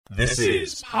This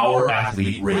is Power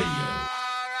Athlete Radio.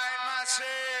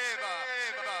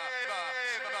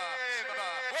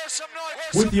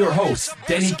 With your hosts,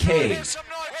 Denny K,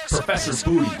 Professor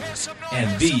Booty,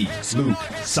 and the Luke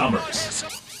Summers.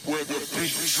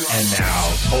 And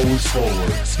now, toes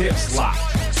forward, hips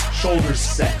locked, shoulders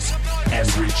set, and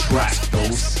retract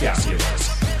those scapulars.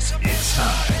 It's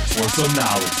time for some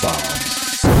knowledge bombs.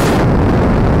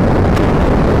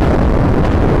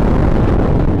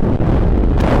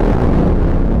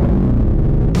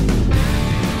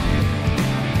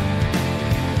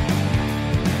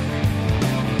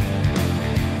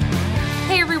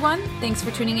 Thanks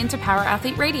for tuning in to Power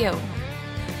Athlete Radio.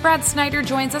 Brad Snyder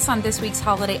joins us on this week's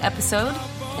holiday episode,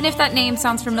 and if that name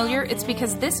sounds familiar, it's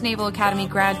because this Naval Academy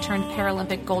grad turned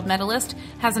Paralympic gold medalist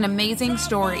has an amazing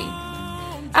story.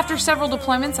 After several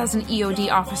deployments as an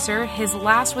EOD officer, his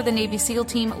last with the Navy SEAL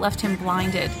team left him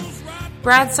blinded.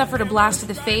 Brad suffered a blast to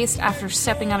the face after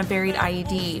stepping on a buried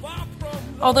IED.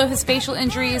 Although his facial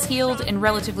injuries healed in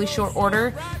relatively short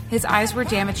order, his eyes were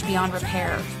damaged beyond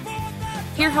repair.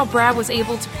 Hear how Brad was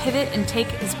able to pivot and take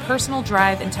his personal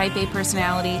drive and Type A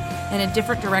personality in a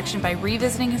different direction by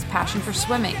revisiting his passion for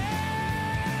swimming.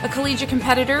 A collegiate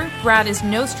competitor, Brad is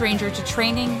no stranger to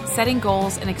training, setting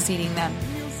goals, and exceeding them.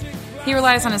 He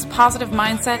relies on his positive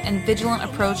mindset and vigilant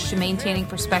approach to maintaining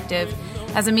perspective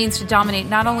as a means to dominate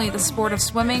not only the sport of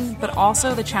swimming, but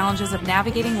also the challenges of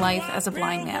navigating life as a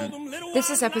blind man. This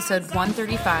is episode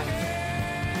 135.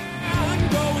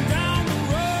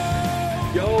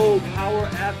 Yo, Power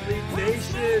Athlete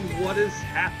Nation, what is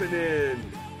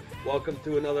happening? Welcome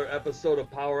to another episode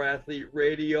of Power Athlete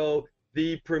Radio,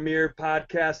 the premier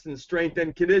podcast in strength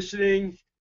and conditioning.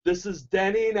 This is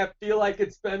Denny, and I feel like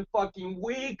it's been fucking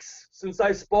weeks since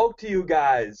I spoke to you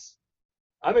guys.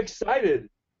 I'm excited.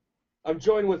 I'm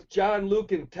joined with John,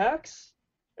 Luke, and Tex,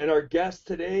 and our guest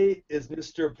today is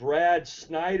Mr. Brad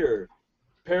Snyder,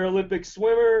 Paralympic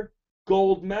swimmer,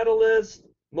 gold medalist,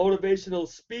 motivational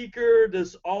speaker,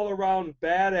 this all-around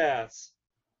badass.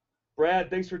 Brad,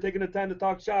 thanks for taking the time to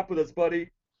talk shop with us, buddy.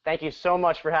 Thank you so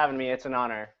much for having me. It's an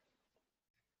honor.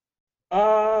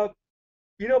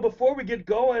 Before we get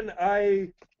going,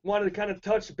 I wanted to kind of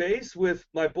touch base with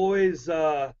my boys,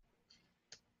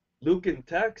 Luke and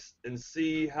Tex, and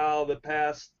see how the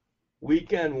past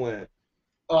weekend went.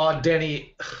 Oh,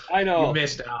 Denny, I know. You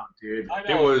missed out, dude.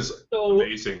 It was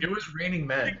amazing. It was raining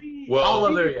men.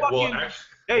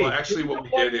 Actually, what we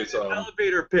did is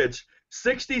elevator pitch.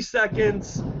 60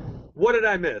 seconds. What did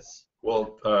I miss?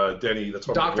 Well, Denny, that's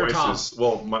why Dr. my Tom. voice is.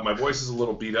 Well, my voice is a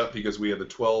little beat up because we had the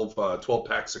 12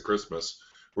 packs of Christmas,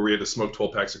 where we had to smoke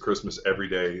 12 packs of Christmas every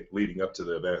day leading up to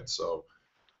the event. So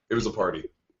it was a party.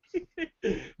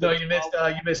 No, you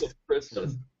missed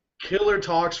Christmas. Killer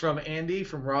talks from Andy,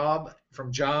 from Rob,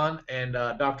 from John, and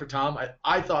Dr. Tom.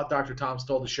 I thought Dr. Tom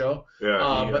stole the show,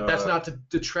 but that's not to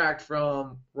detract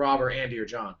from Rob or Andy or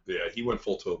John. Yeah, he went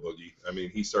full toe boogie. I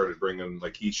mean, he started bringing,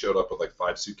 he showed up with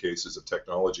 5 suitcases of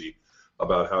technology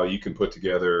about how you can put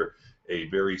together a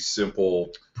very simple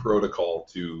protocol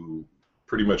to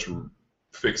pretty much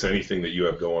fix anything that you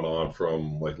have going on,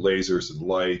 from lasers and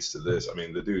lights to this. I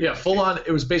mean, the dude. Yeah, full on.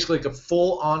 It was basically like a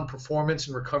full on performance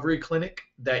and recovery clinic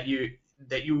that you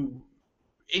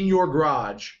in your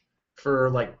garage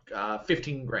for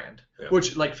 15 grand,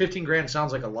 which 15 grand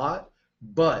sounds like a lot,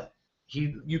 but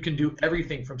you can do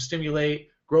everything from stimulate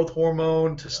growth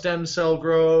hormone to stem cell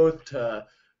growth to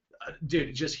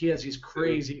he has these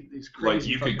crazy.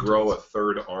 You could grow a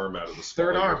third arm out of the small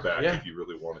of your back if you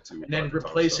really wanted to. And then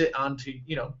replace it onto,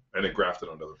 And then graft it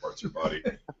onto other parts of your body.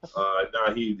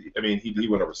 He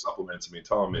went over supplements. I mean,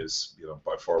 Tom is,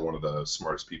 by far one of the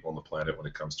smartest people on the planet when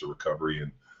it comes to recovery,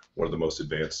 and one of the most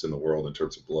advanced in the world in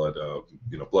terms of blood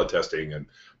testing and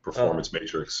performance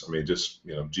matrix. I mean, just,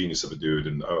 genius of a dude.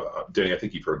 And Denny, I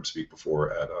think you've heard him speak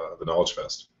before at the Knowledge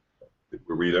Fest.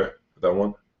 Were you there at that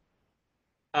one?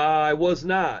 I was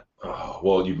not. Oh,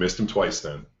 well, you missed him twice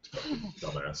then,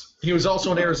 dumbass. He was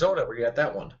also in Arizona. Were you at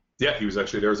that one? Yeah, he was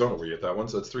actually at Arizona. Were you at that one?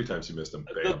 So that's 3 times you missed him.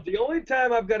 The only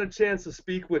time I've got a chance to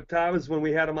speak with Tom is when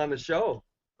we had him on the show.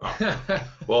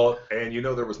 Well, and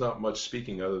there was not much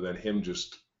speaking other than him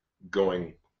just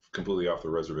going completely off the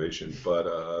reservation.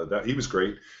 But that he was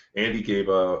great. Andy came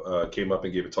up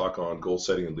and gave a talk on goal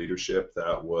setting and leadership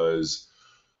that was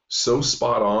so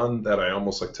spot on that I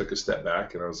almost took a step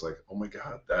back, and I was like, oh my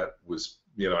God, that was,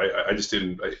 I just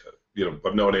didn't,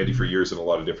 I've known Andy for years in a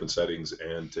lot of different settings,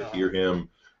 and to hear him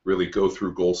really go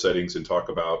through goal settings and talk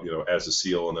about, as a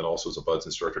SEAL and then also as a BUD/S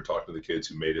instructor, talking to the kids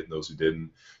who made it and those who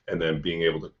didn't, and then being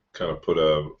able to kind of put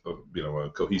a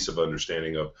cohesive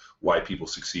understanding of why people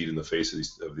succeed in the face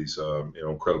of these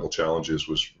incredible challenges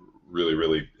was really,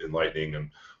 really enlightening. And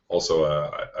also,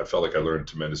 I felt like I learned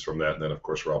tremendous from that. And then, of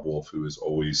course, Rob Wolf, who is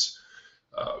always,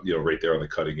 right there on the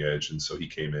cutting edge. And so he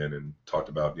came in and talked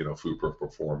about, food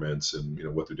performance and,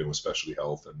 what they're doing with specialty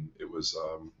health. And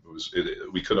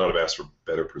we could not have asked for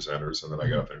better presenters. And then I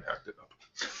got up there and hacked it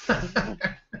up.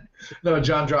 No,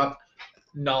 John dropped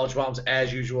knowledge bombs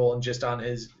as usual, and just on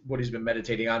what he's been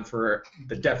meditating on for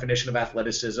the definition of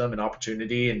athleticism and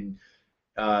opportunity. And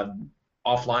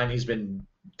offline, he's been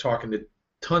talking to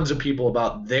tons of people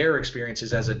about their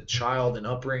experiences as a child and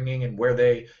upbringing, and where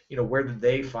did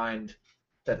they find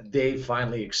that they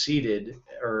finally exceeded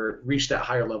or reached that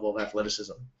higher level of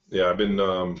athleticism. Yeah, I've been,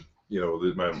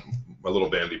 my little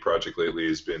bandy project lately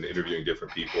has been interviewing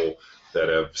different people that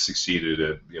have succeeded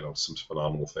at, some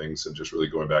phenomenal things, and just really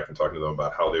going back and talking to them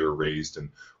about how they were raised and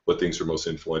what things are most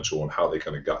influential and how they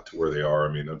kind of got to where they are.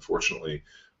 I mean, unfortunately,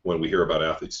 when we hear about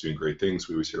athletes doing great things,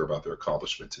 we always hear about their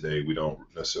accomplishment today. We don't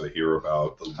necessarily hear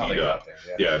about the lead up,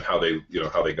 and how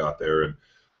they got there. And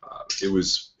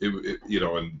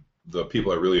and the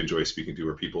people I really enjoy speaking to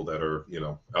are people that are,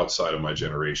 outside of my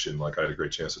generation. Like, I had a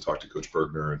great chance to talk to Coach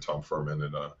Bergner and Tom Furman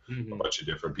and a bunch of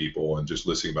different people, and just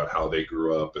listening about how they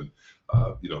grew up and,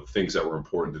 things that were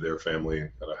important to their family, and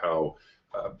kind of how,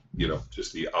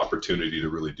 just the opportunity to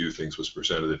really do things was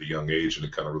presented at a young age, and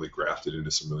it kind of really grafted into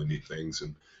some really neat things.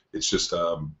 And it's just,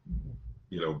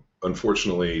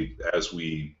 unfortunately, as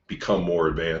we become more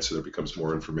advanced and there becomes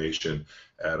more information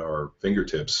at our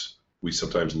fingertips, we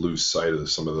sometimes lose sight of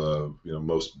some of the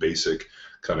most basic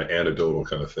kind of anecdotal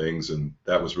kind of things. And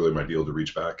that was really my deal, to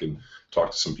reach back and talk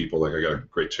to some people. Like, I got a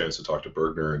great chance to talk to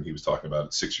Bergner, and he was talking about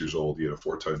at 6 years old, he had a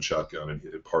 4-ton shotgun,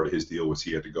 and part of his deal was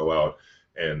he had to go out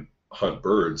and hunt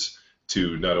birds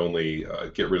to not only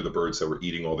get rid of the birds that were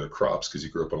eating all their crops, because he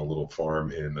grew up on a little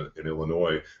farm in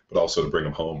Illinois, but also to bring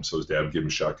them home. So his dad would give him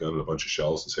a shotgun and a bunch of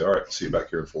shells and say, all right, I'll see you back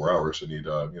here in 4 hours. I need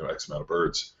X amount of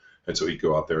birds. And so he'd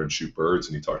go out there and shoot birds.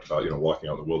 And he talked about, walking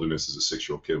out in the wilderness as a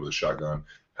 6-year-old kid with a shotgun,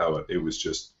 how it was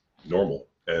just normal.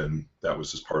 And that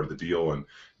was just part of the deal. And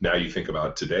now you think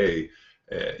about today,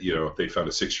 if they found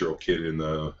a 6-year-old kid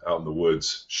out in the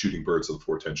woods shooting birds with a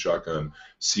 410 shotgun,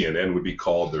 CNN would be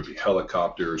called, there'd be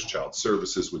helicopters, child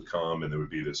services would come, and there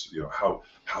would be this, how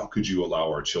could you allow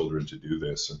our children to do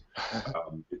this?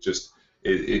 And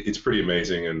it's pretty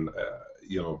amazing. And,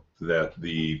 that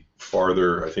the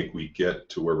farther I think we get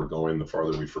to where we're going, the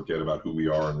farther we forget about who we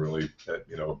are. And really,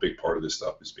 a big part of this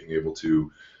stuff is being able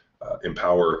to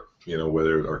empower,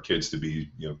 whether our kids to be,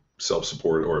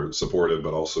 self-support or supportive,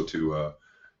 but also to,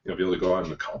 be able to go out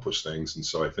and accomplish things. And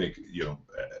so I think,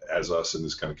 as us in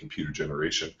this kind of computer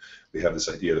generation, we have this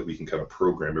idea that we can kind of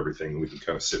program everything, and we can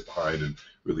kind of sit behind and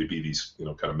really be these,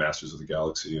 kind of masters of the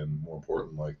galaxy, and more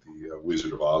important, like the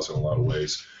Wizard of Oz in a lot of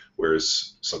ways.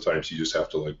 Whereas sometimes you just have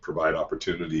to provide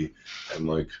opportunity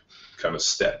and kind of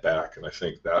step back. And I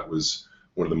think that was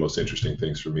one of the most interesting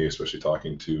things for me, especially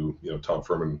talking to, Tom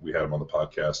Furman. We had him on the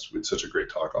podcast. We had such a great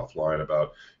talk offline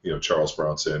about, Charles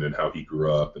Bronson and how he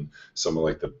grew up, and some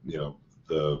of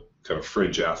the kind of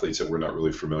fringe athletes that we're not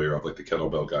really familiar with, like the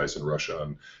kettlebell guys in Russia,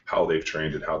 and how they've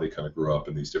trained and how they kind of grew up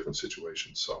in these different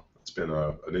situations. So it's been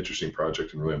an interesting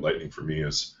project and really enlightening for me,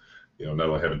 as, not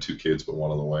only having 2 kids, but one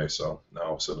on the way. So now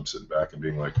all of a sudden I'm sitting back and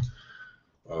being like,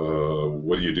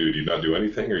 what do? Do you not do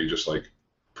anything? Or you just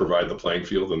provide the playing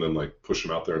field and then push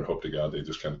them out there and hope to God they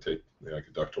just kind of take like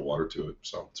a duck to water to it.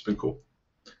 So it's been cool.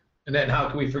 And then how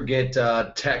can we forget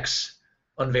Tex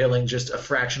unveiling just a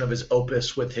fraction of his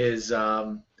opus with his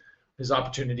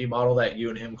opportunity model that you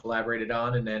and him collaborated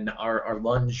on, and then our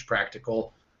lunge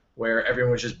practical, where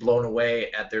everyone was just blown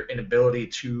away at their inability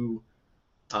to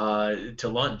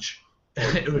lunge.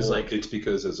 It was it's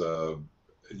because as a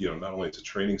not only it's a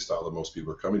training style that most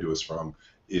people are coming to us from,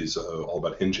 is all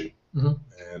about hinging.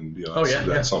 Mm-hmm. And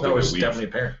that's something that was definitely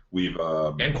apparent. We've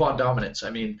and quad dominance. I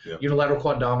mean, unilateral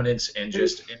quad dominance and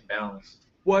just imbalance.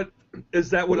 What is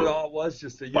that? What it all was?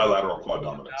 Just a bilateral quad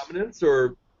dominance,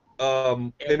 or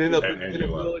an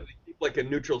inability to keep a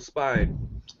neutral spine.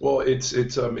 Well, it's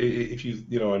if you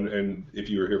and if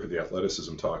you were here for the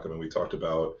athleticism talk, we talked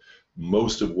about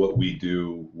most of what we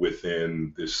do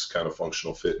within this kind of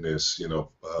functional fitness,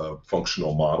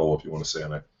 functional model, if you want to say,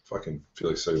 and I fucking feel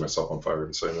like setting myself on fire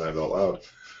and saying that out loud.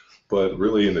 But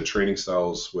really, in the training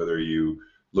styles, whether you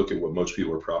look at what most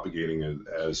people are propagating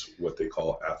as what they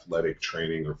call athletic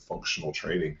training or functional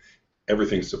training,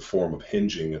 everything's a form of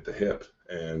hinging at the hip.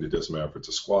 And it doesn't matter if it's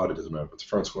a squat, it doesn't matter if it's a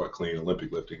front squat clean,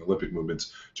 Olympic lifting, Olympic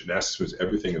movements, gymnastics movements,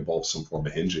 everything involves some form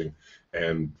of hinging.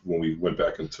 And when we went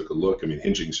back and took a look,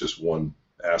 hinging is just one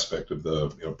aspect of the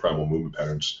primal movement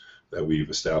patterns that we've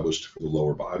established for the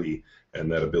lower body, and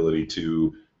that ability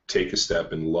to take a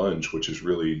step and lunge, which is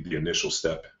really the initial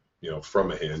step,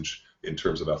 from a hinge in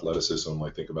terms of athleticism.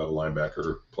 Like think about a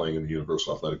linebacker playing in the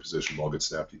universal athletic position, ball gets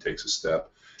snapped, he takes a step,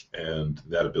 and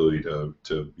that ability to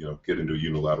get into a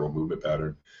unilateral movement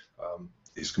pattern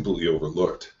is completely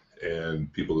overlooked.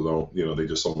 And people don't, they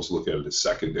just almost look at it as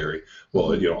secondary.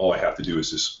 Well, all I have to do is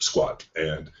just squat.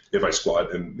 And if I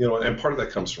squat, and part of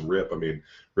that comes from Rip. I mean,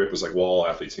 Rip was like, well, all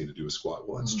athletes need to do is squat.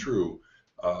 Well, that's true.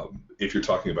 If you're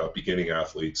talking about beginning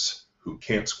athletes who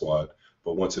can't squat,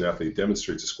 but once an athlete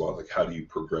demonstrates a squat, like how do you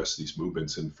progress these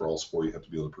movements? And for all sport, you have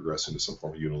to be able to progress into some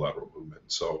form of unilateral movement.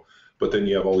 So, but then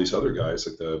you have all these other guys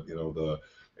like the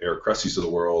Eric Cressey's of the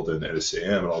world and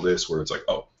NSAM and all this, where it's like,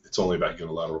 oh, it's only about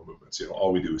unilateral movements.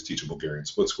 All we do is teach a Bulgarian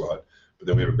split squat. But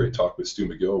then we have a great talk with Stu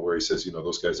McGill where he says,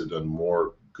 those guys have done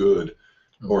more good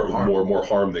or more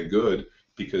harm than good,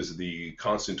 because the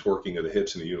constant torquing of the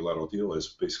hips in the unilateral deal has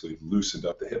basically loosened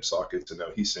up the hip sockets, and now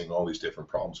he's seeing all these different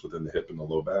problems within the hip and the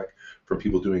low back from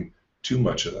people doing too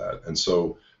much of that. And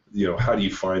so, how do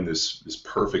you find this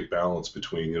perfect balance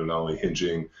between, not only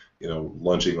hinging,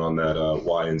 lunging on that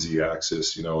Y and Z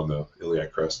axis, on the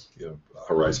iliac crest,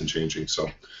 horizon changing. So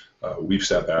we've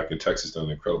sat back, and Tex has done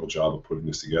an incredible job of putting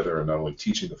this together and not only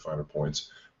teaching the finer points,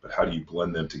 but how do you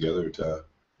blend them together to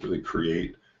really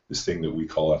create this thing that we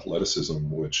call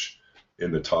athleticism, which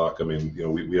in the talk, I mean,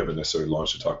 we haven't necessarily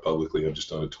launched the talk publicly. I've just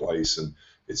done it twice, and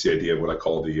it's the idea of what I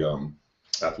call the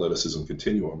athleticism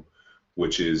continuum,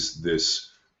 which is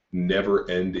this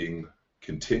never-ending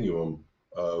continuum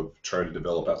of trying to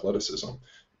develop athleticism,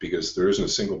 because there isn't a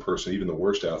single person, even the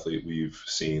worst athlete we've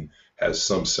seen, has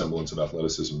some semblance of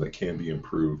athleticism that can be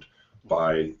improved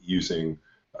by using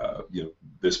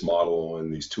this model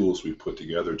and these tools we've put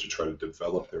together to try to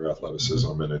develop their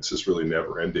athleticism, and it's just really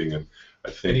never ending. And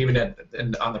I think, and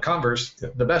even on the converse,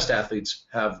 the best athletes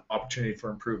have opportunity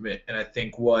for improvement. And I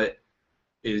think what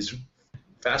is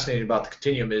fascinating about the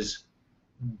continuum is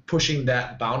pushing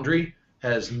that boundary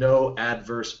has no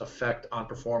adverse effect on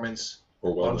performance,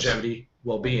 or longevity,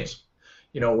 well-being.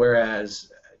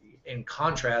 Whereas in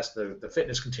contrast, the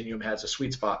fitness continuum has a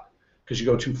sweet spot, because you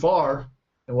go too far,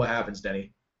 and what happens,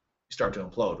 Denny? You start to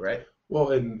implode, right?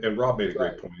 Well, and Rob made a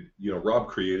great point. Rob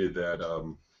created that,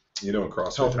 in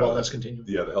CrossFit. Health and wellness continuum.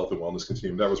 Yeah, the health and wellness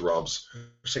continuum. That was Rob's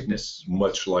sickness.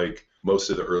 Much like most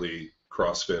of the early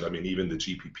CrossFit, I mean, even the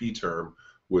GPP term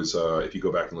was, if you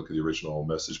go back and look at the original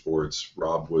message boards,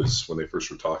 Rob was, when they first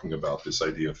were talking about this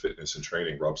idea of fitness and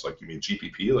training, Rob's like, you mean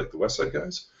GPP, like the Westside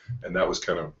guys? And that was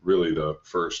kind of really the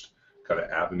first kind of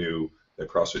avenue that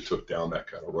CrossFit took down that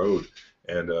kind of road.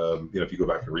 And, if you go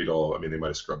back and read all, I mean, they might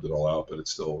have scrubbed it all out, but it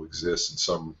still exists in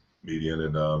some median.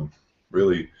 And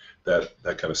really that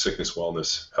kind of sickness,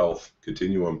 wellness, health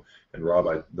continuum. And Rob,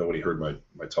 I know when he heard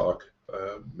my talk,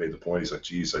 made the point, he's like,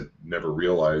 geez, I never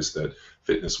realized that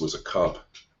fitness was a cup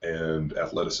and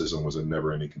athleticism was a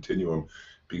never-ending continuum,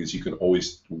 because you can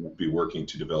always be working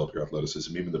to develop your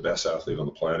athleticism, even the best athlete on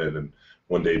the planet. And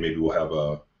one day maybe we'll have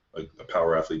a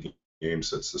power athlete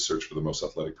games that's the search for the most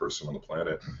athletic person on the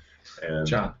planet. And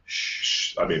John,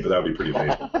 I mean, but that would be pretty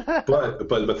amazing.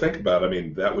 but think about it. I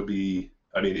mean, that would be,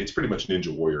 I mean, it's pretty much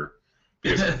Ninja Warrior.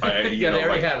 Because they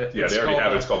already have it. Yeah, they already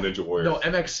have it. It's called Ninja Warrior. No,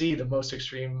 MXC, the most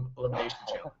extreme elimination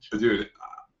challenge. Dude,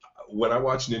 when I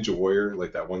watched Ninja Warrior,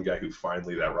 like that one guy who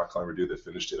finally, that rock climber dude that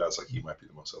finished it, I was like, he might be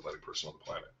the most athletic person on the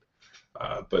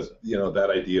planet. But that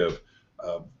idea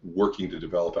of working to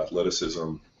develop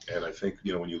athleticism, and I think,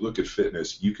 when you look at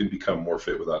fitness, you can become more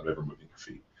fit without never moving your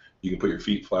feet. You can put your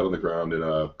feet flat on the ground in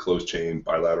a closed chain,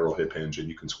 bilateral hip hinge, and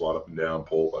you can squat up and down,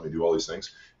 pull, do all these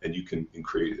things, and you can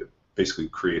basically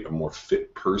create a more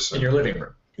fit person in your living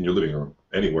room. In your living room,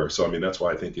 anywhere. So that's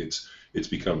why I think it's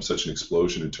become such an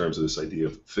explosion in terms of this idea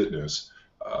of fitness.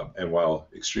 And while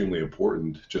extremely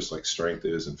important, just like strength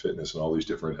is and fitness and all these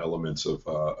different elements of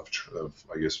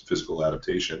I guess physical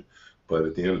adaptation, but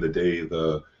at the end of the day,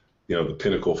 the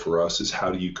pinnacle for us is how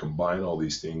do you combine all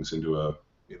these things into a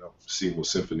seamless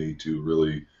symphony to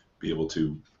really be able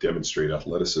to demonstrate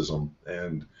athleticism.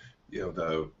 And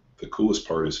the coolest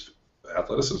part is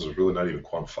athleticism is really not even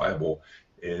quantifiable,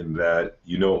 in that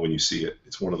it when you see it.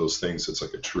 It's one of those things that's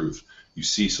like a truth. You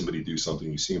see somebody do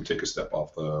something, you see him take a step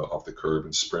off the curb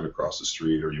and sprint across the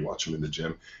street, or you watch him in the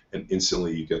gym, and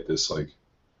instantly you get this like,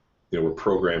 we're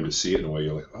programmed to see it in a way.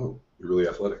 You're like, oh, you're really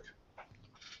athletic.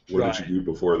 What did you do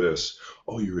before this?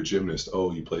 Oh, you're a gymnast.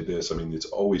 Oh, you played this. I mean, it's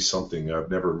always something. I've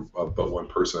never, but one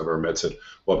person I've ever met said,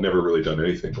 well, I've never really done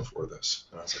anything before this.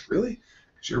 And I was like, really?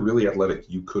 Because you're really athletic.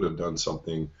 You could have done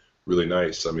something really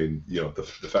nice. I mean, the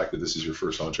fact that this is your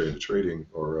first entree into trading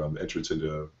or entrance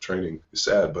into training is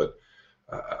sad, but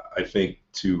I think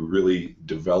to really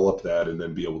develop that and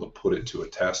then be able to put it to a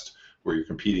test where you're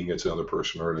competing against another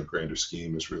person or in a grander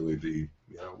scheme is really the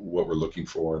what we're looking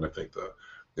for, and I think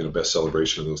the best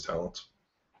celebration of those talents.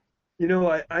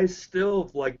 I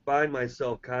still find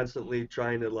myself constantly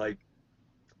trying to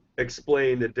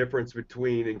explain the difference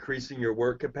between increasing your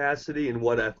work capacity and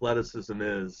what athleticism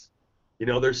is.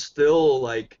 There's still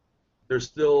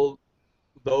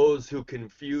those who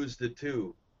confuse the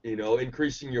two.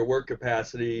 Increasing your work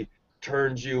capacity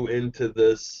turns you into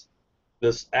this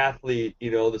athlete,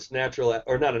 this natural,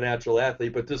 or not a natural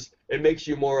athlete, but it makes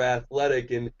you more athletic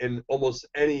in almost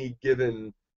any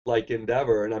given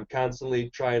endeavor. And I'm constantly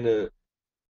trying to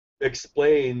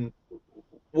explain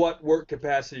what work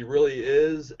capacity really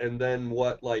is and then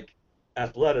what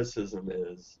athleticism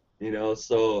is,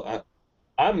 so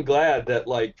I'm glad that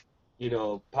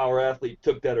Power Athlete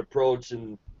took that approach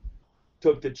and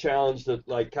took the challenge to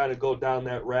kind of go down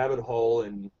that rabbit hole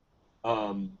and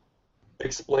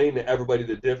explain to everybody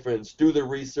the difference, do the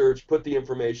research, put the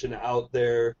information out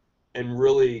there, and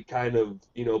really kind of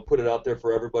put it out there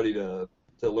for everybody to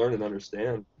learn and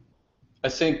understand. I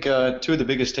think two of the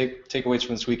biggest takeaways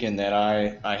from this weekend that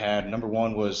I had, number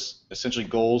one was essentially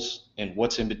goals and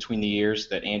what's in between the ears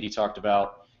that Andy talked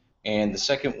about, and the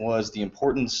second was the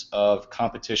importance of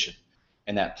competition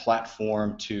and that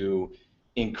platform to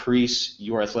increase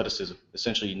your athleticism.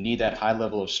 Essentially, you need that high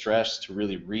level of stress to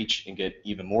really reach and get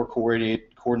even more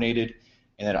coordinated,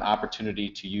 and that opportunity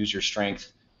to use your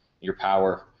strength, your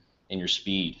power, and your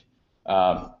speed.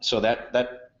 So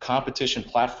that competition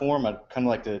platform, I'd kind of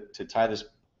like to tie this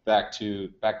back to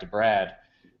Brad.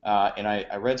 And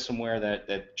I read somewhere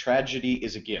that tragedy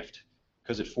is a gift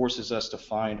because it forces us to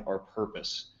find our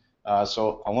purpose.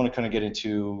 So I want to kind of get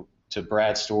into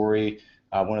Brad's story.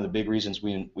 One of the big reasons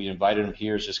we invited him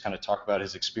here is just kind of talk about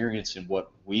his experience and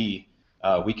what we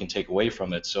can take away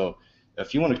from it. So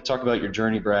if you want to talk about your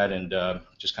journey, Brad, and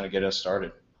just kind of get us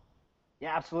started.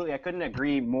 Yeah, absolutely. I couldn't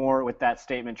agree more with that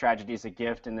statement, tragedy is a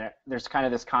gift. And there's kind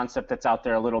of this concept that's out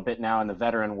there a little bit now in the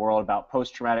veteran world about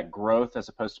post-traumatic growth as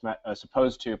opposed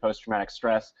to post-traumatic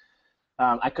stress.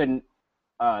 I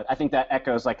think that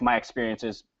echoes my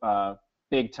experiences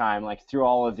big time. Through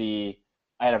all of I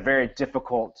had a very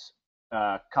difficult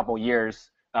couple years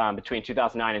between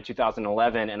 2009 and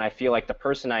 2011, and I feel like the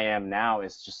person I am now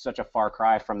is just such a far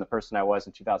cry from the person I was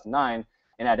in 2009,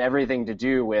 and had everything to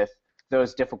do with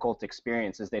those difficult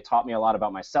experiences. They taught me a lot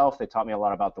about myself, they taught me a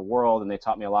lot about the world, and they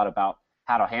taught me a lot about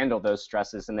how to handle those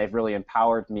stresses, and they've really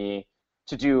empowered me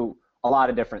to do a lot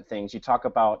of different things. You talk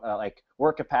about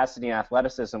work capacity and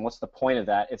athleticism. What's the point of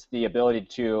that? It's the ability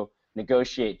to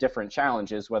negotiate different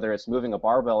challenges, whether it's moving a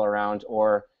barbell around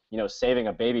or saving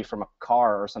a baby from a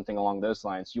car or something along those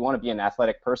lines. You want to be an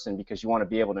athletic person because you want to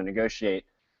be able to negotiate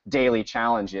daily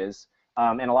challenges.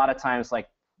 And a lot of times,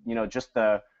 just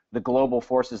the global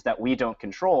forces that we don't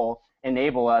control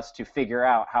enable us to figure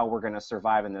out how we're going to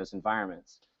survive in those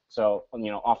environments. So,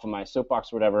 off of my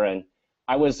soapbox or whatever, and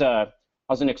I was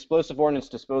an explosive ordnance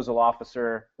disposal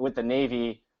officer with the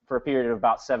Navy for a period of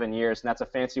about 7 years, and that's a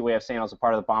fancy way of saying I was a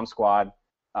part of the bomb squad,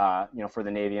 for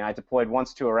the Navy. And I deployed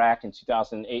once to Iraq in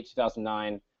 2008,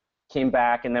 2009, came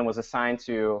back, and then was assigned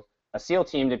to a SEAL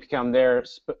team to become their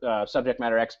subject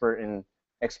matter expert in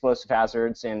explosive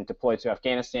hazards, and deployed to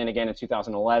Afghanistan again in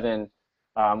 2011.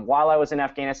 While I was in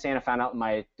Afghanistan, I found out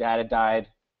my dad had died,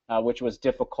 which was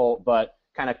difficult, but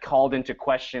kind of called into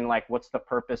question, what's the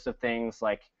purpose of things?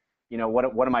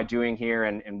 What am I doing here,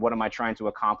 and what am I trying to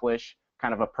accomplish?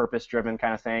 Kind of a purpose-driven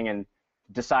kind of thing, and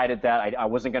decided that I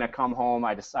wasn't going to come home.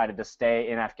 I decided to stay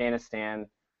in Afghanistan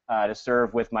to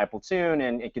serve with my platoon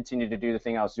and continue to do the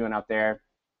thing I was doing out there.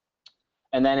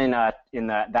 And then in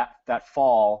that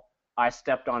fall, I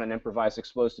stepped on an improvised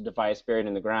explosive device buried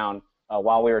in the ground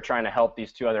while we were trying to help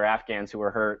these two other Afghans who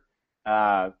were hurt.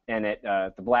 And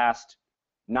the blast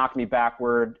knocked me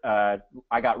backward. I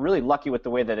got really lucky with the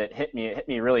way that it hit me. It hit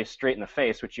me really straight in the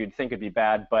face, which you'd think would be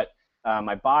bad, but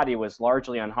my body was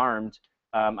largely unharmed.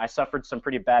 I suffered some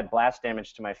pretty bad blast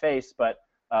damage to my face, but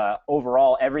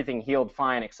overall everything healed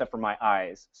fine except for my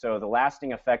eyes. So the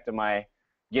lasting effect of my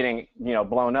getting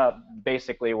blown up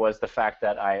basically was the fact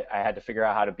that I had to figure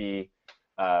out how to be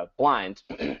blind.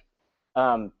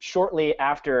 Shortly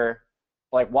after,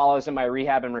 while I was in my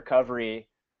rehab and recovery,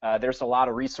 there's a lot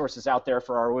of resources out there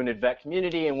for our wounded vet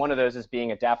community, and one of those is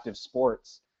being adaptive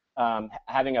sports.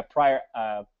 Having a prior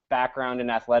background in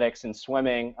athletics and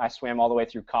swimming, I swam all the way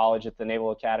through college at the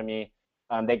Naval Academy.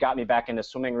 They got me back into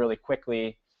swimming really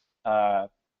quickly.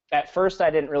 At first, I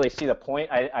didn't really see the point.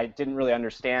 I didn't really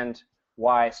understand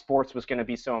why sports was going to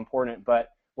be so important, but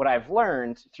what I've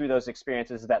learned through those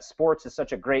experiences is that sports is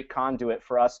such a great conduit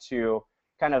for us to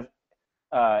kind of,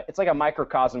 it's like a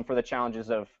microcosm for the challenges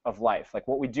of life. Like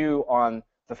what we do on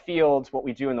the fields, what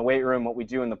we do in the weight room, what we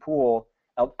do in the pool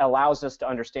allows us to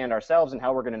understand ourselves and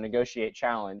how we're going to negotiate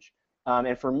challenge.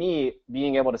 And for me,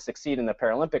 being able to succeed in the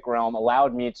Paralympic realm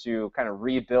allowed me to kind of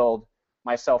rebuild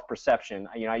my self-perception.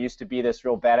 You know, I used to be this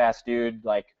real badass dude,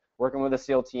 like working with a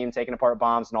SEAL team, taking apart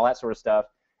bombs and all that sort of stuff.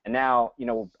 And now, you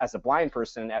know, as a blind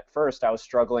person, at first I was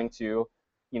struggling to,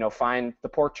 you know, find the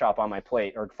pork chop on my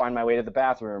plate or find my way to the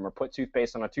bathroom or put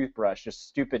toothpaste on a toothbrush. Just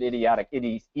stupid, idiotic,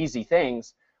 easy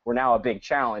things were now a big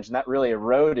challenge. And that really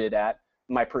eroded at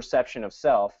my perception of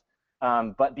self.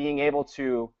 But being able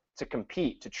to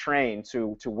compete, to train,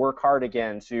 to work hard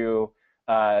again, to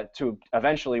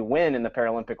eventually win in the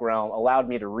Paralympic realm allowed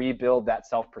me to rebuild that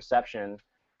self-perception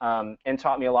and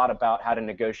taught me a lot about how to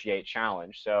negotiate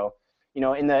challenge. So, you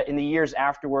know, in the years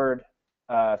afterward,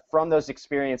 from those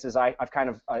experiences, I've kind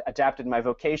of adapted my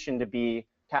vocation to be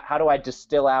how do I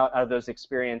distill out of those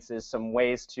experiences some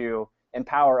ways to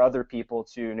empower other people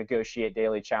to negotiate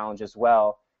daily challenge as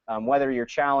well. Whether your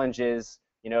challenge is,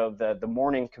 you know, the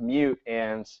morning commute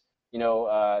and, you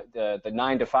know, the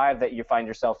 9 to 5 that you find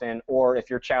yourself in, or if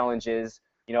your challenge is,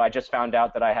 you know, I just found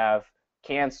out that I have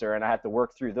cancer and I have to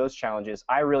work through those challenges.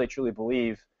 I really truly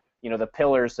believe, you know, the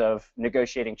pillars of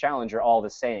negotiating challenge are all the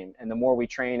same. And the more we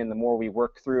train and the more we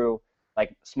work through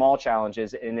like small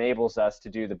challenges, it enables us to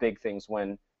do the big things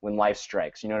when life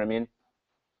strikes. You know what I mean?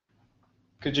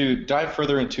 Could you dive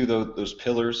further into those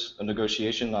pillars of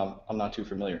negotiation? I'm not too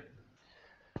familiar.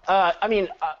 I mean,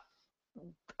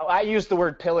 I use the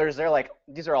word pillars. They're like,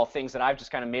 these are all things that I've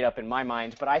just kind of made up in my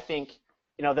mind. But I think,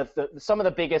 you know, some of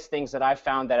the biggest things that I've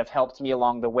found that have helped me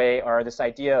along the way are this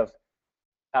idea of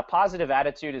a positive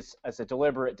attitude as a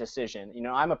deliberate decision. You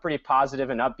know, I'm a pretty positive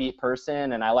and upbeat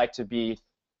person, and I like to be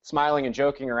smiling and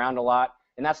joking around a lot.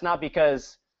 And that's not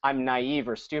because I'm naive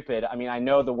or stupid. I mean, I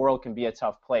know the world can be a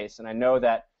tough place, and I know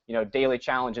that, you know, daily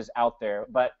challenges out there.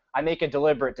 But I make a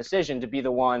deliberate decision to be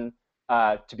the one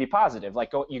to be positive.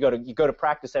 Like you go to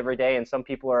practice every day, and some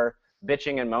people are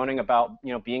bitching and moaning about,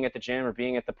 you know, being at the gym or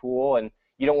being at the pool, and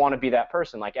you don't want to be that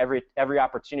person. Like every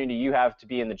opportunity you have to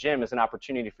be in the gym is an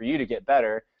opportunity for you to get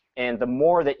better. And the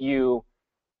more that you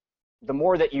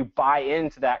buy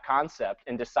into that concept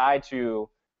and decide to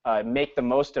make the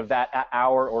most of that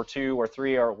hour or 2 or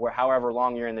 3 or however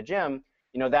long you're in the gym,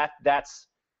 you know, that's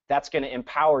going to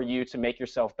empower you to make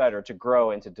yourself better, to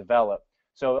grow and to develop.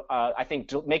 So I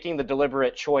think making the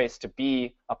deliberate choice to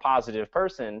be a positive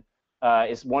person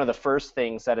is one of the first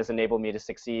things that has enabled me to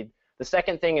succeed. The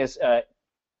second thing is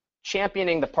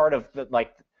championing the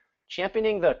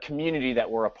community that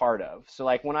we're a part of. So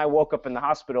like when I woke up in the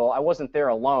hospital, I wasn't there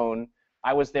alone.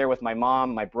 I was there with my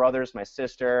mom, my brothers, my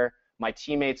sister, my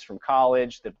teammates from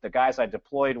college, the guys I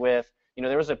deployed with. You know,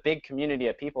 there was a big community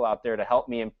of people out there to help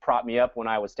me and prop me up when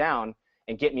I was down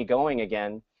and get me going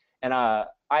again. And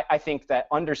I think that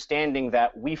understanding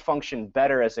that we function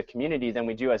better as a community than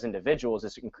we do as individuals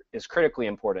is critically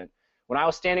important. When I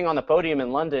was standing on the podium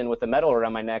in London with the medal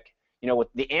around my neck, you know,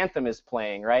 the anthem is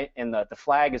playing, right? And the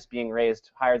flag is being raised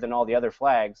higher than all the other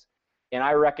flags. And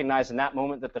I recognized in that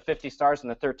moment that the 50 stars and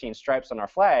the 13 stripes on our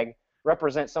flag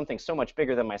represent something so much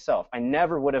bigger than myself. I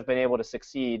never would have been able to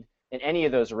succeed in any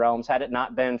of those realms had it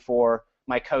not been for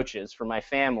my coaches, for my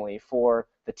family, for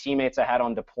the teammates I had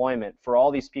on deployment, for all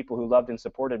these people who loved and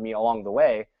supported me along the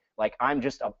way. Like I'm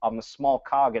a small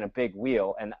cog in a big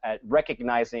wheel, and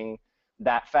recognizing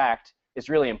that fact is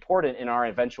really important in our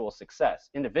eventual success.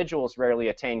 Individuals rarely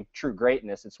attain true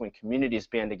greatness. It's when communities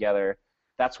band together,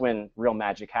 that's when real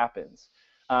magic happens.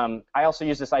 I also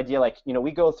use this idea, like, you know,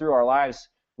 we go through our lives,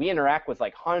 we interact with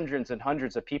like hundreds and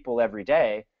hundreds of people every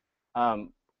day.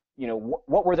 You know,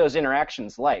 what were those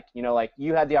interactions like? You know, like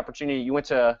you had the opportunity, you went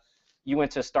to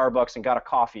Starbucks and got a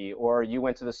coffee, or you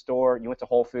went to the store, you went to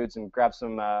Whole Foods and grabbed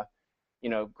some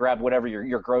grab whatever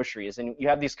your groceries, and you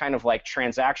have these kind of like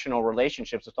transactional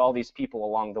relationships with all these people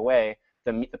along the way.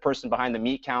 The person behind the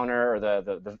meat counter, or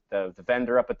the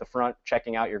vendor up at the front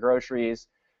checking out your groceries.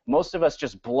 Most of us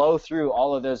just blow through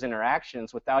all of those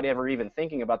interactions without ever even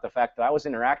thinking about the fact that I was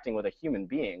interacting with a human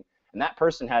being, and that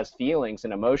person has feelings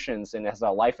and emotions and has a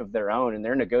life of their own, and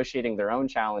they're negotiating their own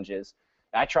challenges.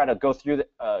 I try to go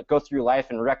through life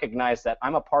and recognize that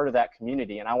I'm a part of that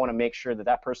community, and I want to make sure that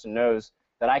that person knows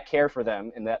that I care for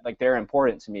them and that like they're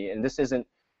important to me. And this isn't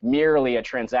merely a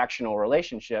transactional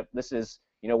relationship. This is,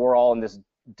 you know, we're all in this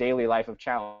daily life of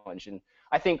challenge. And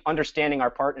I think understanding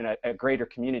our part in a greater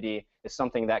community is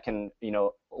something that can, you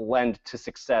know, lend to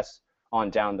success on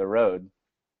down the road.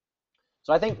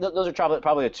 So I think those are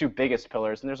probably the two biggest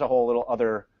pillars, and there's a whole little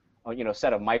other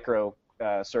set of micro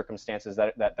circumstances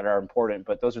that are important,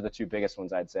 but those are the two biggest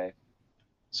ones, I'd say.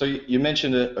 So you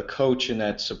mentioned a coach in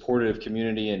that supportive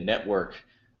community and network.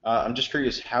 I'm just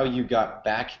curious how you got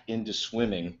back into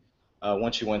swimming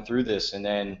once you went through this, and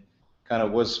then kind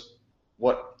of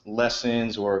what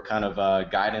lessons or kind of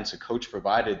guidance a coach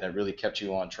provided that really kept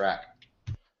you on track?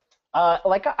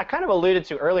 Like I kind of alluded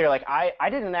to earlier, like I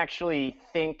didn't actually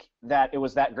think that it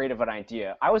was that great of an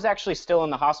idea. I was actually still in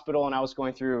the hospital, and I was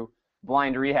going through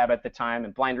blind rehab at the time,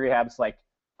 and blind rehab's like,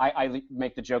 I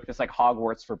make the joke, it's like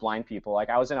Hogwarts for blind people.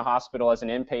 Like I was in a hospital as an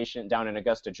inpatient down in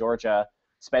Augusta, Georgia,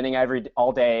 spending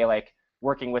all day like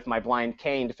working with my blind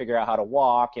cane to figure out how to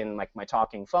walk, and like my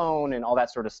talking phone and all that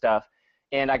sort of stuff.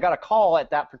 And I got a call at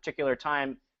that particular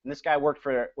time, and this guy worked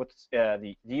with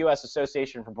the U.S.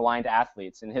 Association for Blind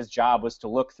Athletes, and his job was to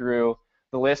look through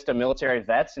the list of military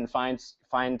vets and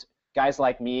find guys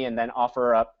like me, and then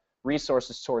offer up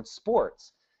resources towards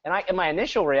sports. And my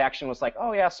initial reaction was like,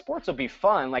 oh yeah, sports will be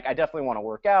fun. Like I definitely want to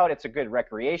work out. It's a good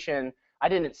recreation. I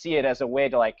didn't see it as a way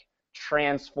to like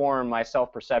transform my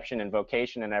self-perception and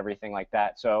vocation and everything like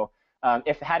that. So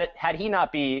had he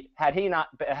not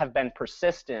have been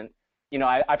persistent,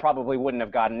 I probably wouldn't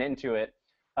have gotten into it.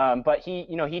 But he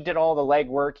did all the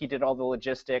legwork. He did all the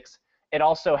logistics. It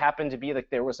also happened to be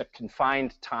like there was a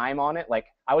confined time on it. Like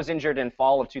I was injured in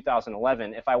fall of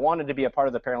 2011. If I wanted to be a part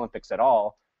of the Paralympics at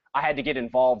all, I had to get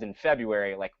involved in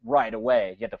February, like right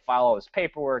away. You had to file all this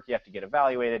paperwork. You have to get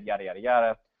evaluated, yada, yada,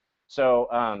 yada. So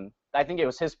I think it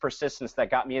was his persistence that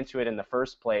got me into it in the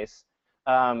first place.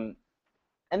 And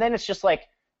then it's just like,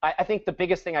 I think the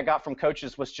biggest thing I got from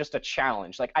coaches was just a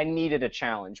challenge. Like I needed a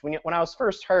challenge. When I was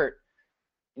first hurt,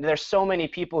 there's so many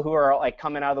people who are like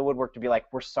coming out of the woodwork to be like,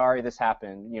 we're sorry this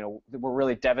happened. We're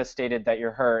really devastated that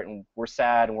you're hurt, and we're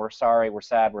sad, and we're sorry, we're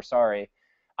sad, we're sorry.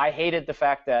 I hated the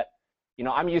fact that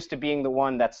I'm used to being the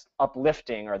one that's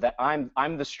uplifting, or that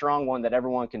I'm the strong one that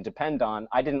everyone can depend on.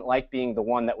 I didn't like being the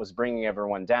one that was bringing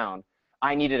everyone down.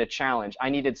 I needed a challenge. I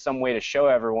needed some way to show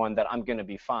everyone that I'm going to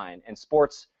be fine. And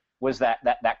sports was that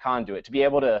conduit. To be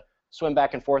able to swim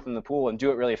back and forth in the pool and do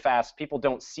it really fast, people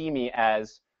don't see me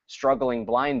as struggling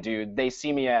blind dude. They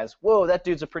see me as, whoa, that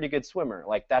dude's a pretty good swimmer.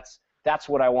 Like that's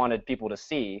what I wanted people to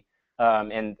see.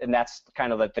 And that's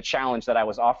kind of like the challenge that I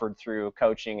was offered through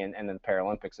coaching and the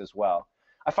Paralympics as well.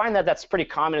 I find that that's pretty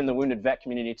common in the wounded vet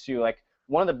community too. Like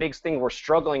one of the big things we're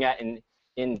struggling at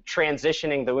in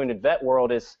transitioning the wounded vet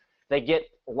world is they get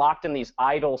locked in these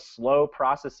idle, slow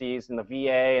processes in the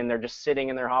VA, and they're just sitting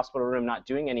in their hospital room not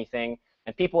doing anything.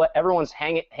 And everyone's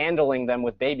handling them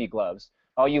with baby gloves.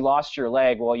 Oh, you lost your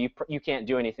leg. Well, you can't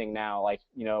do anything now. Like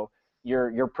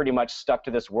you're pretty much stuck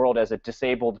to this world as a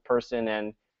disabled person,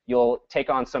 and you'll take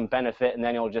on some benefit, and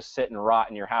then you'll just sit and rot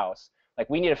in your house. Like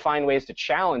we need to find ways to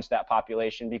challenge that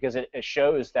population, because it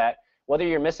shows that whether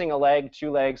you're missing a leg,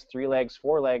 2 legs, 3 legs,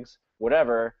 4 legs,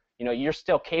 whatever, you're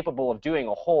still capable of doing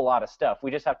a whole lot of stuff. We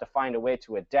just have to find a way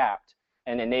to adapt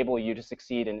and enable you to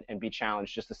succeed and be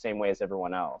challenged just the same way as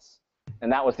everyone else.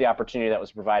 And that was the opportunity that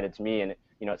was provided to me, and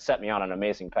it set me on an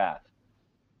amazing path.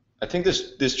 I think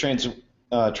this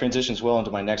transitions well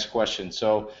into my next question.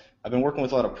 So I've been working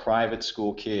with a lot of private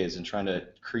school kids and trying to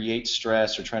create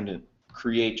stress, or trying to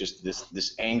create just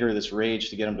this anger, this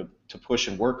rage to get them to push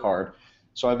and work hard.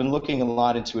 So I've been looking a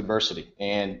lot into adversity,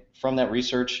 and from that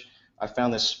research, I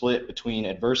found this split between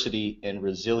adversity and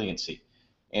resiliency.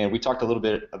 And we talked a little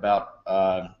bit about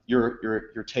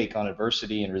your take on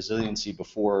adversity and resiliency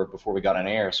before we got on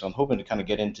air. So I'm hoping to kind of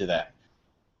get into that.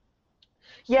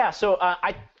 Yeah. So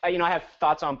I have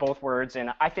thoughts on both words,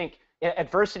 and I think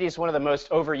adversity is one of the most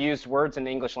overused words in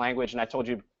the English language. And I told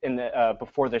you in the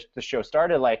before the show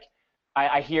started, like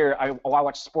I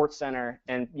watch SportsCenter,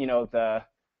 and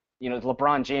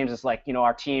LeBron James is like,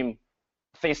 our team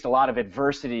faced a lot of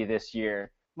adversity this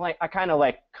year. I'm like, I kind of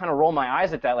roll my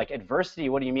eyes at that. Like, adversity?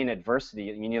 What do you mean adversity?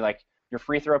 You mean your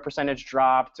free throw percentage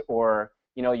dropped, or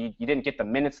you didn't get the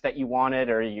minutes that you wanted,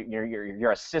 or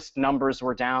your assist numbers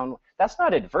were down? That's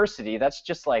not adversity. That's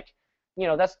just like,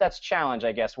 that's challenge,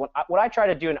 I guess. What I try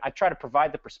to do, and I try to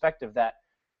provide the perspective that,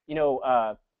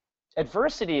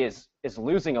 adversity is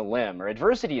losing a limb, or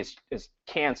adversity is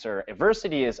cancer.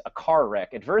 Adversity is a car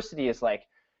wreck. Adversity is like,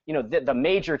 the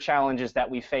major challenges that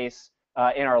we face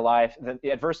in our life.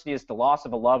 The adversity is the loss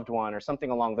of a loved one, or something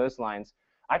along those lines.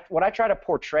 What I try to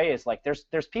portray is like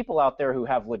there's people out there who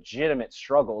have legitimate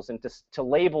struggles, and to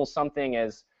label something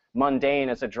as mundane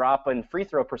as a drop in free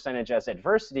throw percentage as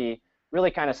adversity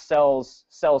really kind of sells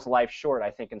life short,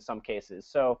 I think, in some cases.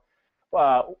 So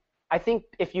I think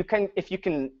if you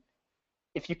can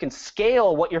if you can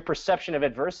scale what your perception of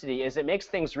adversity is, it makes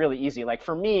things really easy. Like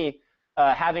for me,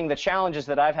 having the challenges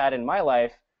that I've had in my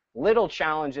life, little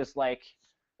challenges like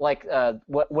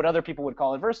what other people would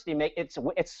call adversity,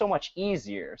 it's so much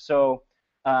easier. So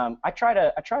I try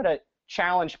to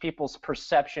challenge people's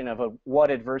perception of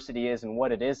what adversity is and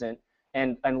what it isn't,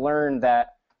 and learn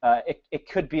that it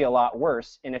could be a lot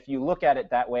worse. And if you look at it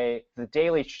that way, the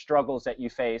daily struggles that you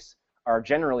face are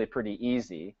generally pretty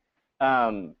easy.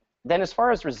 Then as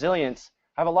far as resilience,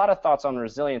 I have a lot of thoughts on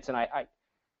resilience, and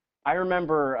I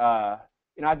remember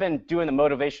I've been doing the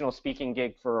motivational speaking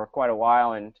gig for quite a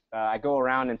while, and I go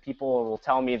around and people will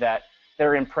tell me that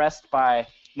they're impressed by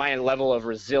my level of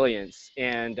resilience,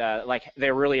 and like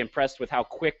they're really impressed with how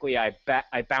quickly I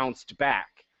bounced back.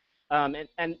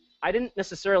 And I didn't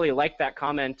necessarily like that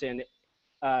comment, and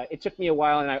it took me a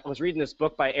while, and I was reading this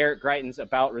book by Eric Greitens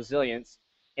about resilience,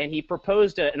 and he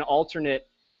proposed an alternate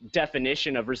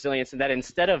definition of resilience, and that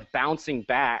instead of bouncing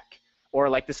back or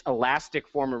like this elastic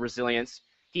form of resilience,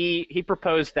 he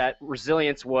proposed that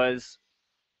resilience was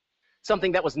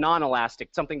something that was non-elastic,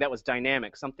 something that was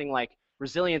dynamic, something like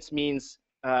resilience means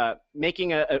making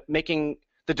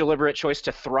the deliberate choice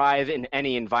to thrive in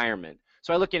any environment.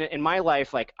 So I look at it in my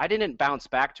life, like I didn't bounce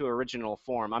back to original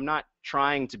form. I'm not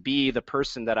trying to be the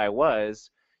person that I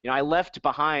was. I left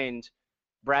behind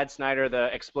Brad Snyder,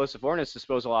 the explosive ordnance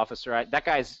disposal officer. That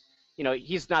guy's,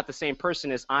 he's not the same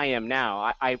person as I am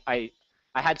now.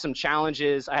 I had some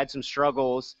challenges, I had some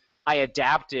struggles, I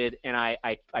adapted, and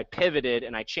I pivoted,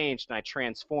 and I changed, and I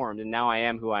transformed, and now I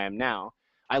am who I am now.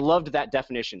 I loved that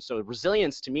definition. So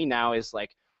resilience to me now is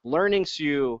like learning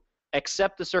to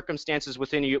accept the circumstances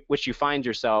within which you find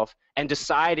yourself and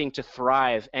deciding to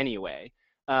thrive anyway.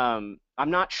 I'm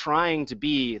not trying to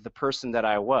be the person that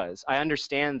I was. I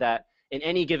understand that in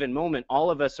any given moment, all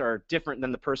of us are different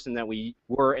than the person that we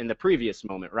were in the previous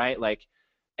moment, right? Like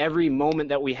every moment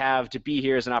that we have to be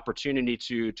here is an opportunity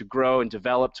to grow and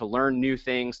develop, to learn new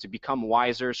things, to become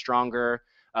wiser, stronger,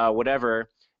 whatever,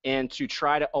 and to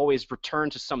try to always return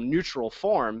to some neutral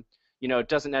form, it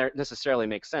doesn't necessarily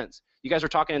make sense. You guys were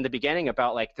talking in the beginning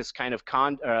about like this kind of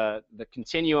the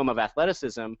continuum of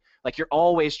athleticism. Like you're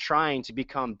always trying to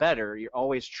become better. You're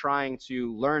always trying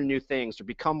to learn new things, to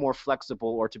become more flexible,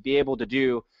 or to be able to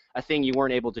do a thing you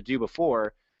weren't able to do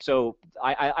before. So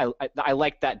I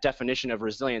like that definition of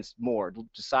resilience more,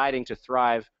 deciding to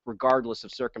thrive regardless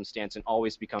of circumstance and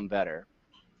always become better.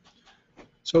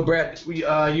 So Brad,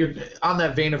 you're on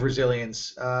that vein of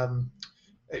resilience.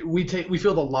 We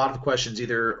field a lot of questions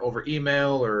either over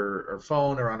email or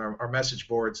phone or on our message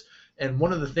boards. And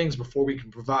one of the things before we can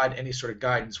provide any sort of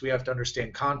guidance, we have to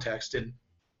understand context. And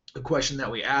the question that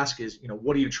we ask is,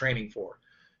 what are you training for?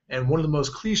 And one of the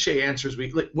most cliche answers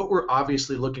what we're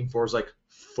obviously looking for is like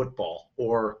football,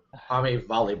 or I'm a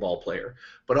volleyball player.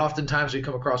 But oftentimes we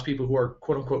come across people who are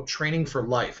quote unquote training for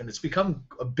life, and it's become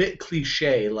a bit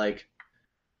cliche. Like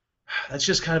that's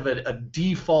just kind of a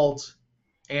default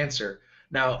answer.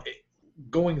 Now,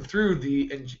 going through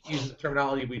and using the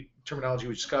terminology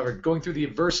we discovered, going through the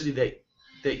adversity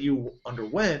that you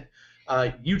underwent,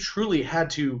 you truly had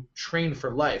to train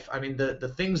for life. I mean,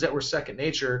 the things that were second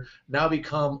nature now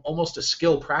become almost a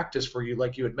skill practice for you,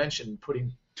 like you had mentioned,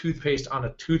 putting toothpaste on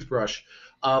a toothbrush.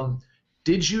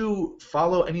 Did you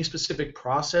follow any specific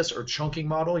process or chunking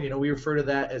model? We refer to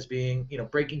that as being,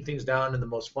 breaking things down in the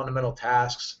most fundamental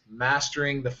tasks,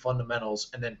 mastering the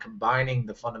fundamentals, and then combining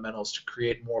the fundamentals to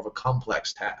create more of a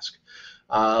complex task,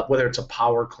 whether it's a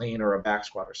power clean or a back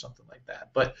squat or something like that.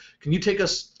 But can you take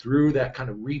us through that kind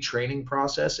of retraining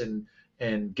process and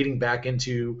getting back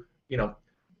into,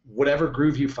 whatever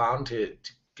groove you found to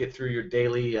get through your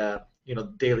daily,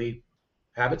 daily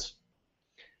habits?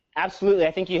 Absolutely.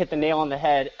 I think you hit the nail on the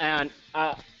head. And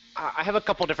I have a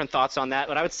couple different thoughts on that.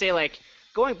 But I would say, like,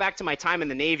 going back to my time in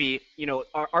the Navy,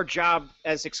 our job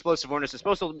as explosive ordnance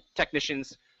disposal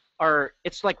technicians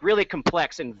it's like really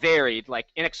complex and varied. Like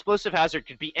an explosive hazard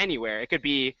could be anywhere. It could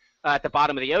be at the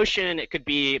bottom of the ocean. It could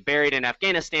be buried in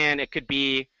Afghanistan. It could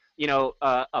be,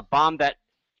 a bomb that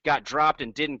got dropped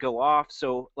and didn't go off.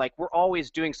 So, like, we're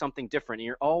always doing something different.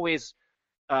 You're always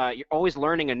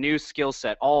learning a new skill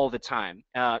set all the time,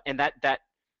 and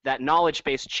that knowledge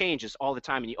base changes all the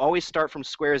time. And you always start from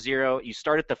square zero. You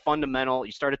start at the fundamental.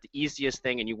 You start at the easiest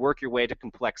thing, and you work your way to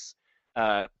complex,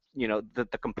 the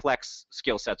complex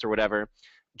skill sets or whatever.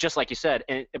 Just like you said,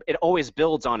 and it always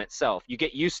builds on itself. You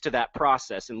get used to that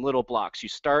process in little blocks. You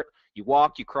start, you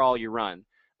walk, you crawl, you run.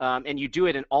 And you do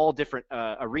it in all different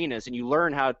arenas, and you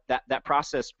learn how that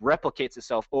process replicates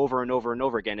itself over and over and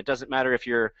over again. It doesn't matter if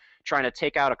you're trying to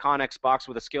take out a Connex box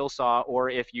with a skill saw, or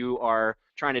if you are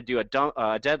trying to do a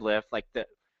deadlift. Like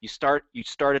You start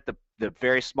at the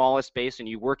very smallest base, and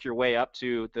you work your way up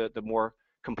to the more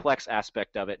complex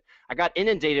aspect of it. I got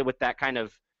inundated with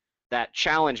that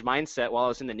challenge mindset while I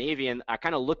was in the Navy, and I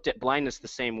kind of looked at blindness the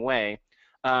same way.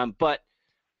 But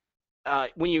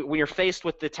when you're faced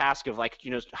with the task of like,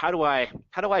 how do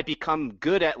I become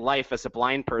good at life as a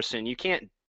blind person? You can't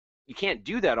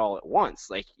do that all at once.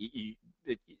 Like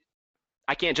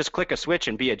I can't just click a switch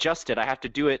and be adjusted. I have to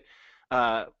do it.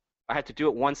 I had to do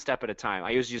it one step at a time.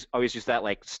 I always use that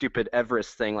like stupid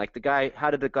Everest thing. Like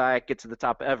how did the guy get to the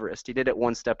top of Everest? He did it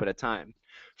one step at a time.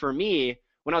 For me,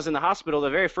 when I was in the hospital, the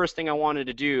very first thing I wanted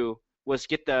to do was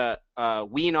get the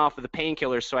wean off of the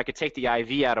painkillers so I could take the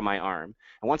IV out of my arm.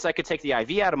 And once I could take the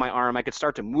IV out of my arm, I could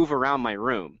start to move around my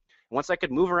room. And once I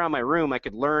could move around my room, I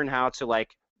could learn how to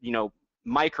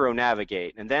micro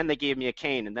navigate. And then they gave me a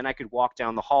cane, and then I could walk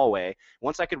down the hallway.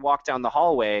 Once I could walk down the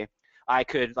hallway, I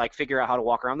could figure out how to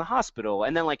walk around the hospital.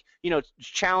 And then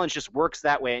challenge just works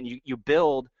that way, and you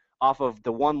build off of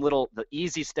the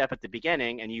easy step at the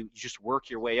beginning, and you just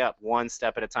work your way up one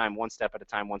step at a time, one step at a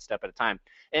time, one step at a time.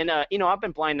 And I've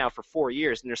been blind now for 4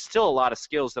 years, and there's still a lot of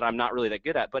skills that I'm not really that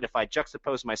good at. But if I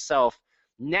juxtapose myself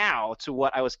now to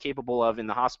what I was capable of in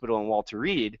the hospital in Walter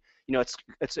Reed, it's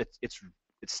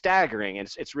staggering,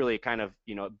 and it's really kind of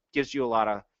gives you a lot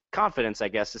of confidence, I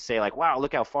guess, to say like, wow,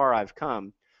 look how far I've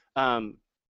come.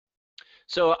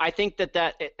 So I think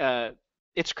that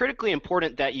it's critically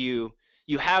important that you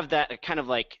have that kind of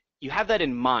you have that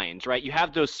in mind, right? You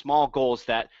have those small goals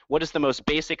that what is the most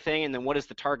basic thing, and then what is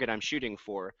the target I'm shooting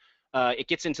for? It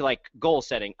gets into goal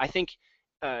setting. I think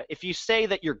if you say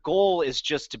that your goal is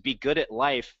just to be good at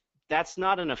life, that's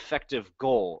not an effective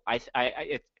goal.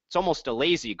 It's almost a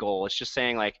lazy goal. It's just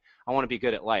saying I want to be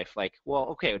good at life. Well,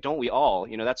 okay, don't we all?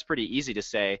 That's pretty easy to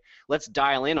say. Let's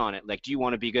dial in on it. Do you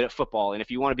want to be good at football? And if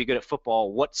you want to be good at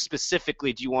football, what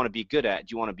specifically do you want to be good at?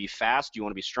 Do you want to be fast? Do you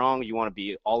want to be strong? Do you want to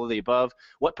be all of the above?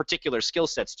 What particular skill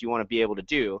sets do you want to be able to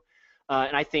do?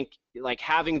 And I think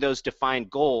having those defined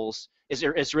goals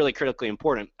is really critically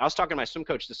important. I was talking to my swim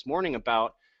coach this morning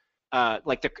about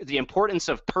the importance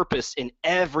of purpose in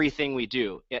everything we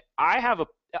do.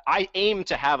 I aim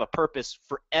to have a purpose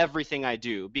for everything I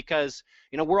do because,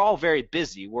 we're all very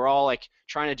busy. We're all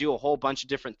trying to do a whole bunch of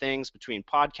different things between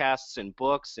podcasts and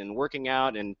books and working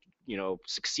out and,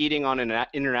 succeeding on an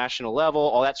international level,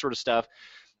 all that sort of stuff.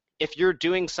 If you're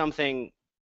doing something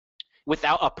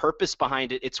without a purpose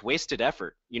behind it, it's wasted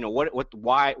effort.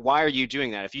 Why are you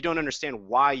doing that? If you don't understand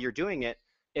why you're doing it,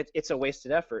 it's a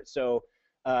wasted effort. So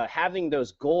having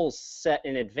those goals set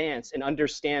in advance and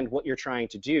understand what you're trying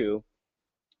to do,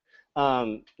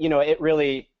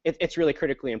 it's really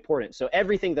critically important. So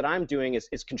everything that I'm doing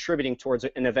is contributing towards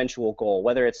an eventual goal,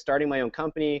 whether it's starting my own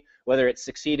company, whether it's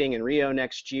succeeding in Rio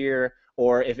next year,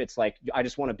 or if it's I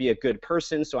just want to be a good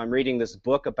person. So I'm reading this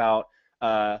book about,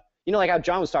 how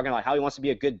John was talking about how he wants to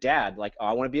be a good dad.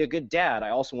 I want to be a good dad. I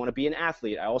also want to be an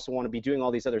athlete. I also want to be doing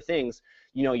all these other things.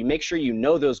 You make sure you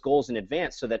know those goals in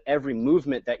advance so that every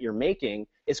movement that you're making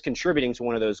is contributing to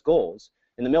one of those goals.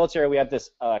 In the military, we have this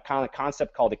kind of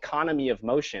concept called economy of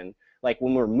motion.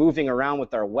 When we're moving around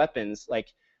with our weapons,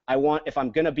 if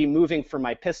I'm going to be moving for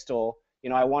my pistol,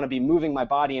 I want to be moving my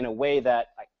body in a way that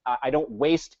I don't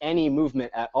waste any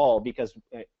movement at all, because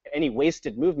any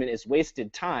wasted movement is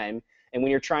wasted time. And when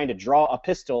you're trying to draw a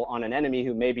pistol on an enemy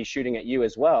who may be shooting at you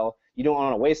as well, you don't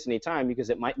want to waste any time because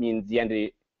it might mean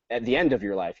at the end of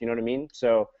your life. You know what I mean?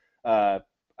 So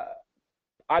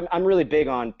I'm really big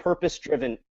on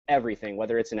purpose-driven everything,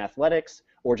 whether it's in athletics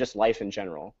or just life in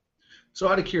general. So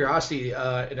out of curiosity,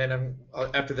 and then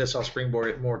after this I'll springboard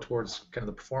it more towards kind of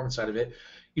the performance side of it.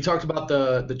 You talked about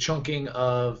the chunking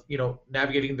of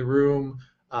navigating the room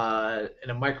in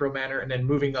a micro manner and then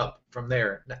moving up from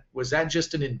there. Was that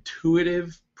just an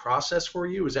intuitive process for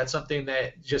you? Was that something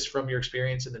that just from your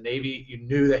experience in the Navy you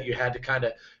knew that you had to kind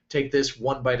of take this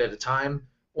one bite at a time,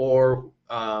 or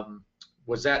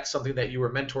was that something that you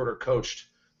were mentored or coached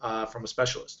from a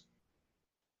specialist?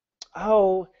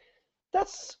 Oh,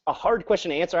 that's a hard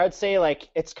question to answer. I'd say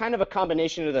it's kind of a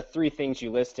combination of the three things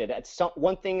you listed. It's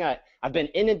one thing I've been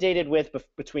inundated with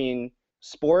between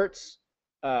sports,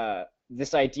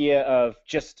 this idea of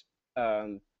just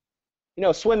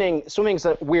swimming's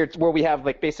a weird, where we have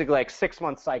basically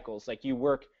 6-month cycles. You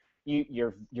work,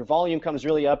 your volume comes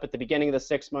really up at the beginning of the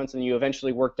 6 months, and you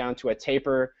eventually work down to a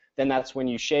taper. Then that's when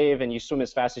you shave and you swim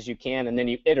as fast as you can, and then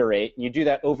you iterate, and you do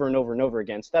that over and over and over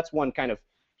again. So that's one kind of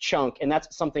chunk, and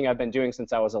that's something I've been doing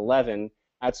since I was 11.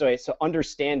 So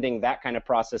understanding that kind of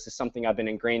process is something I've been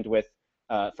ingrained with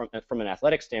from an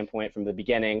athletic standpoint from the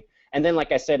beginning. And then,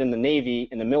 like I said, in the Navy,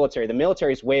 in the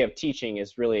military's way of teaching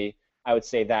is really, I would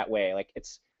say, that way.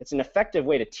 It's it's an effective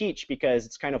way to teach because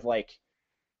it's kind of like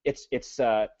it's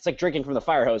like drinking from the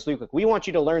fire hose. We want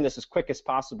you to learn this as quick as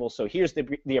possible, so here's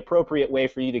the appropriate way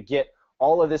for you to get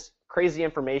all of this crazy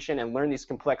information and learn these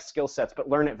complex skill sets, but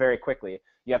learn it very quickly.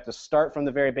 You have to start from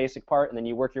the very basic part, and then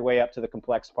you work your way up to the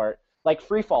complex part. Like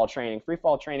free fall training. Free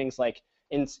fall training's like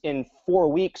in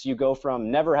 4 weeks you go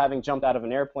from never having jumped out of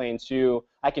an airplane to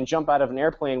I can jump out of an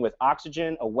airplane with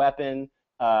oxygen, a weapon,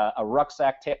 a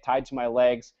rucksack tied to my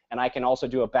legs, and I can also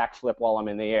do a backflip while I'm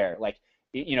in the air. Like,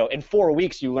 you know, in 4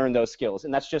 weeks you learn those skills,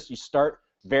 and that's just you start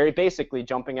very basically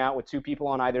jumping out with 2 people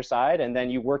on either side, and then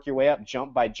you work your way up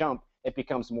jump by jump. It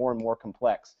becomes more and more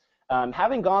complex.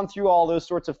 Having gone through all those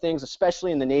sorts of things,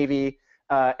 especially in the Navy,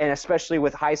 and especially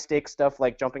with high-stakes stuff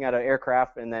like jumping out of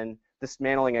aircraft and then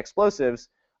dismantling explosives,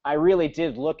 I really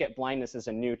did look at blindness as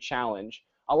a new challenge.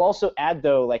 I'll also add,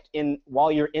 though, like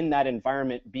while you're in that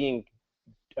environment, being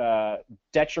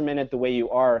detrimented the way you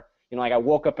are, you know, like I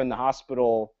woke up in the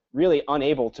hospital really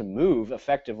unable to move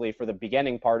effectively for the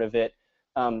beginning part of it.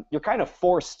 You're kind of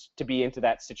forced to be into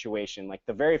that situation. Like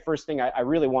the very first thing I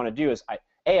really want to do is I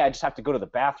just have to go to the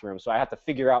bathroom, so I have to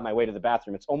figure out my way to the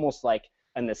bathroom. It's almost like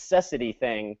a necessity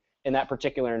thing in that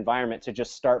particular environment to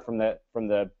just start from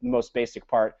the most basic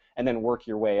part and then work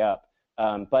your way up.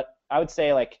 But I would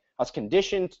say like I was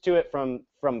conditioned to it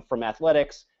from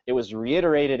athletics. It was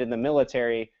reiterated in the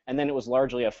military, and then it was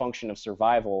largely a function of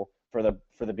survival for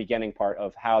the beginning part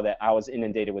of how that I was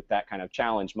inundated with that kind of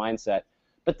challenge mindset.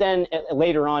 But then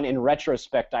later on, in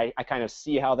retrospect, I kind of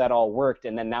see how that all worked,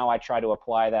 and then now I try to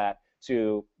apply that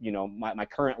to, you know, my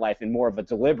current life in more of a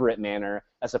deliberate manner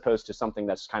as opposed to something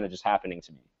that's kind of just happening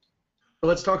to me. So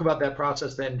let's talk about that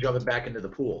process then, jumping back into the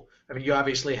pool. I mean, you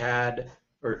obviously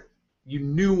you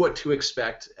knew what to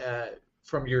expect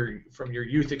from your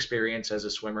youth experience as a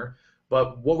swimmer,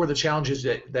 but what were the challenges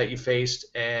that you faced,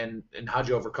 and how'd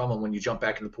you overcome them when you jumped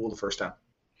back in the pool the first time?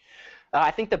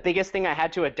 I think the biggest thing I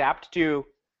had to adapt to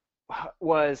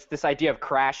was this idea of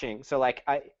crashing. So like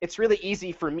it's really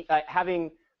easy for me,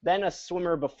 having been a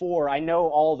swimmer before, I know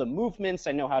all the movements,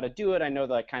 I know how to do it, I know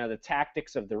the kind of the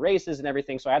tactics of the races and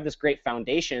everything, so I have this great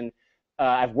foundation.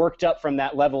 I've worked up from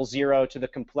that level 0 to the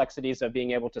complexities of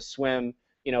being able to swim,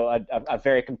 you know, a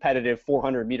very competitive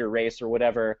 400-meter race or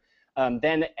whatever.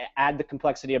 Then add the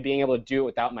complexity of being able to do it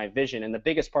without my vision, and the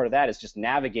biggest part of that is just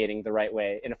navigating the right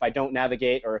way. And if I don't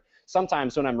navigate, or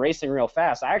sometimes when I'm racing real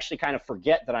fast, I actually kind of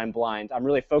forget that I'm blind. I'm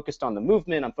really focused on the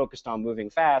movement, I'm focused on moving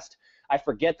fast. I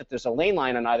forget that there's a lane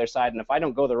line on either side, and if I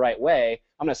don't go the right way,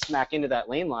 I'm going to smack into that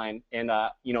lane line and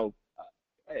you know,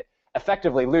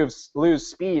 effectively lose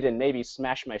speed and maybe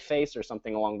smash my face or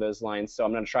something along those lines. So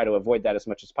I'm going to try to avoid that as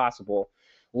much as possible.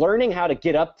 Learning how to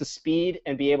get up to speed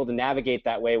and be able to navigate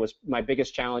that way was my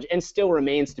biggest challenge, and still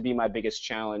remains to be my biggest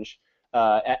challenge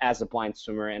as a blind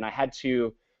swimmer. And I had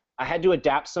to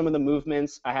adapt some of the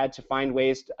movements. I had to find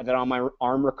ways that on my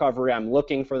arm recovery, I'm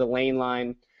looking for the lane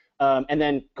line. And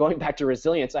then going back to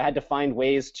resilience, I had to find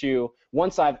ways to,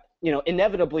 once I've, you know,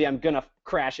 inevitably I'm going to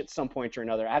crash at some point or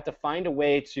another. I have to find a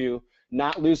way to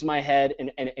not lose my head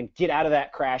and get out of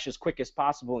that crash as quick as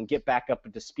possible and get back up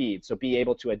to speed. So be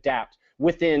able to adapt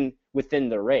within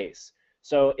the race.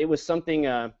 So it was something,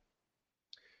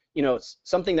 you know,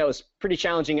 something that was pretty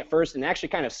challenging at first and actually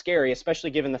kind of scary, especially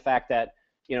given the fact that,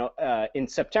 you know, in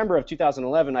September of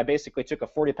 2011, I basically took a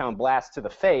 40-pound blast to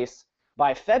the face.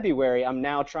 By February, I'm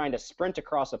now trying to sprint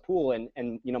across a pool,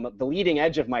 and you know, the leading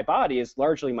edge of my body is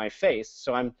largely my face.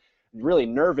 So I'm really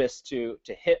nervous to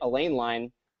hit a lane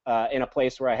line in a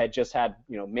place where I had just had,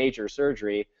 you know, major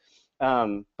surgery.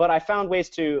 But I found ways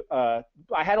to.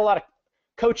 I had a lot of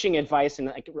coaching advice and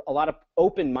like a lot of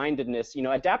open-mindedness. You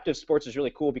know, adaptive sports is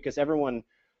really cool because everyone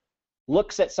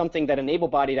looks at something that an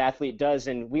able-bodied athlete does,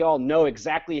 and we all know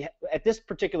exactly, at this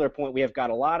particular point, we have got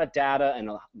a lot of data and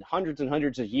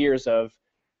hundreds of years of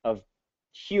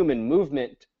human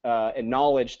movement and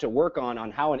knowledge to work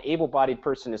on how an able-bodied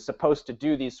person is supposed to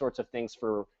do these sorts of things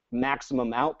for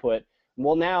maximum output.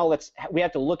 Well, now we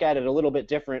have to look at it a little bit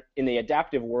different in the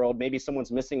adaptive world. Maybe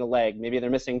someone's missing a leg, maybe they're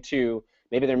missing 2,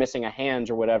 maybe they're missing a hand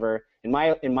or whatever. In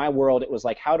my world, it was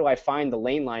like, how do I find the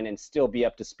lane line and still be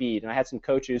up to speed? And I had some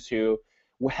coaches who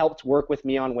helped work with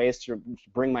me on ways to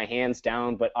bring my hands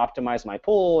down but optimize my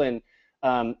pull, and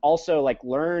also like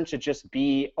learn to just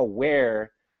be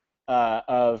aware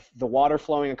of the water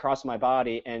flowing across my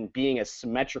body and being as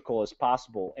symmetrical as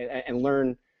possible, and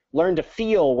learn to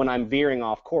feel when I'm veering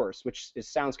off course, which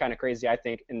sounds kind of crazy, I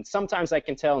think. And sometimes I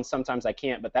can tell and sometimes I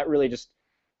can't, but that really just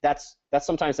that's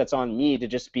sometimes that's on me to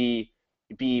just be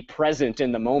present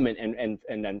in the moment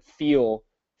and feel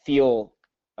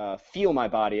feel my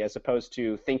body as opposed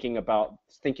to thinking about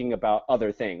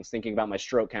other things, thinking about my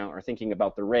stroke count or thinking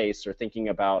about the race or thinking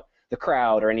about the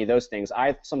crowd or any of those things.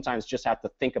 I sometimes just have to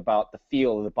think about the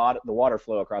feel of the water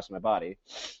flow across my body.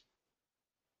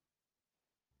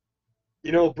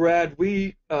 You know, Brad,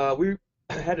 we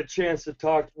had a chance to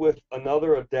talk with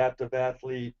another adaptive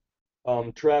athlete,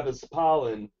 Travis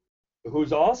Pollan,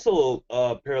 who's also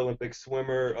a Paralympic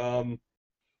swimmer.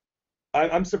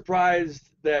 I'm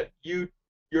surprised that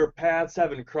your paths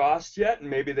haven't crossed yet, and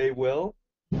maybe they will.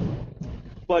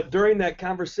 But during that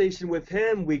conversation with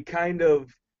him, we got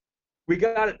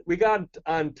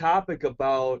on topic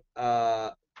about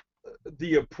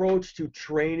the approach to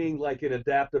training like an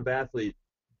adaptive athlete,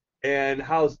 and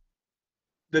how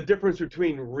the difference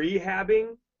between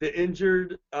rehabbing the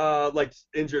injured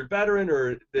veteran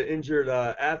or the injured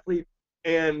athlete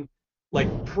and like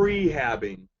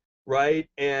prehabbing, right?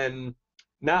 And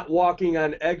not walking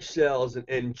on eggshells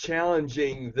and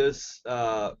challenging this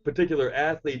particular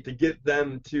athlete to get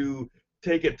them to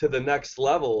take it to the next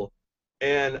level.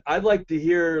 And I'd like to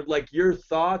hear like your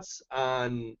thoughts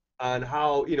on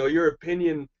how, your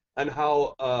opinion on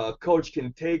how a coach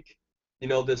can take,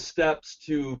 the steps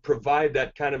to provide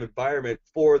that kind of environment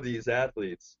for these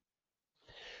athletes.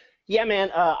 Yeah, man.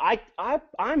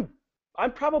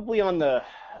 I'm probably on the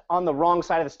wrong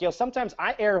side of the scale. Sometimes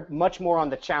I err much more on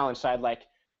the challenge side. Like,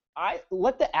 I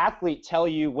let the athlete tell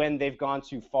you when they've gone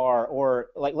too far, or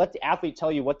like let the athlete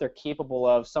tell you what they're capable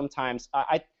of. Sometimes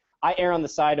I err on the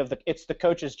side of it's the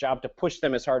coach's job to push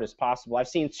them as hard as possible. I've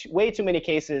seen way too many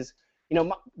cases.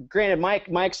 Granted,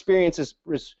 my experience is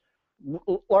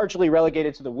largely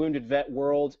relegated to the wounded vet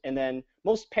world, and then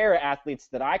most para athletes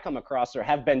that I come across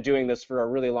have been doing this for a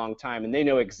really long time, and they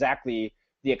know exactly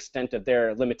the extent of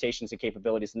their limitations and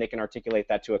capabilities, and they can articulate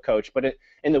that to a coach. But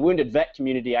in the wounded vet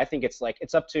community, I think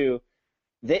it's up to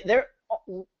they're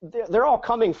all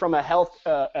coming from a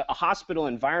hospital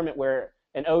environment where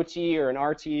an OT or an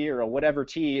RT or a whatever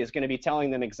T is going to be telling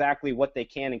them exactly what they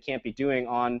can and can't be doing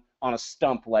on a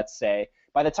stump, let's say.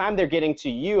 By the time they're getting to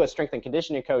you, a strength and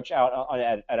conditioning coach out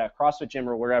at a CrossFit gym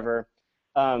or wherever,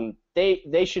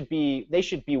 they should be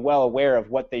well aware of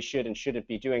what they should and shouldn't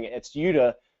be doing.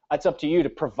 It's up to you to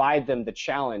provide them the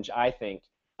challenge, I think,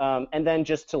 and then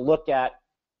just look at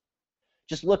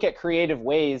creative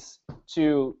ways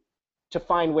to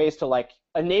find ways to like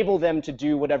enable them to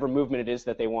do whatever movement it is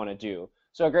that they want to do.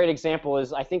 So a great example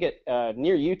is, I think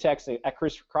near UTEX at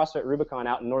CrossFit Rubicon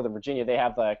out in Northern Virginia, they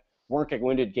have the Working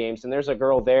Wounded Games, and there's a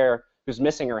girl there who's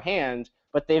missing her hand,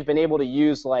 but they've been able to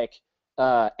use like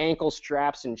ankle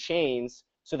straps and chains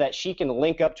so that she can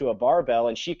link up to a barbell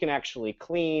and she can actually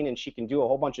clean and she can do a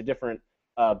whole bunch of different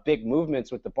big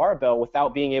movements with the barbell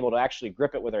without being able to actually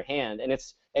grip it with her hand. And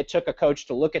it took a coach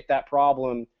to look at that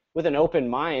problem with an open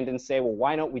mind and say, well,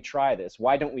 why don't we try this?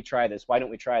 Why don't we try this? Why don't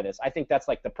we try this? I think that's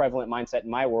like the prevalent mindset in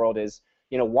my world is,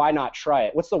 why not try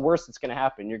it? What's the worst that's going to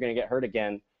happen? You're going to get hurt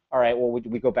again. All right, well,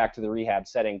 we go back to the rehab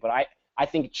setting. But I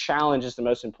think challenge is the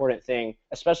most important thing,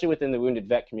 especially within the wounded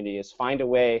vet community, is find a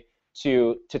way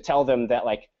to tell them that,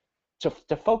 like,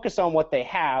 to focus on what they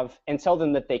have and tell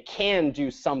them that they can do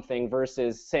something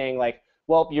versus saying, like,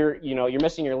 well, you're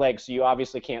missing your leg, so you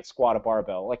obviously can't squat a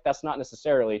barbell. Like, that's not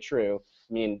necessarily true.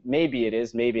 I mean, maybe it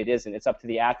is, maybe it isn't. It's up to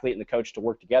the athlete and the coach to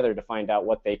work together to find out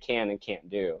what they can and can't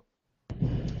do.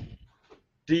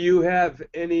 Do you have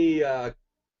any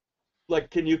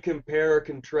can you compare or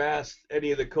contrast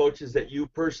any of the coaches that you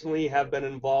personally have been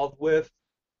involved with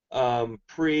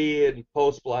pre and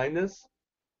post blindness?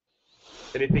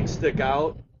 Anything stick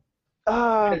out?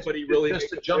 Anybody really just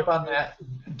to jump on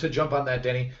that,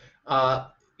 Denny.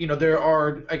 There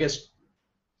are, I guess,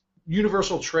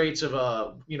 universal traits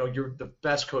of you're the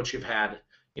best coach you've had.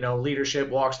 Leadership,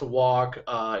 walks the walk,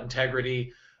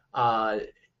 integrity.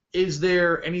 Is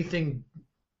there anything?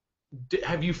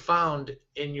 Have you found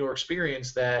in your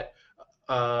experience that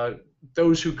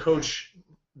those who coach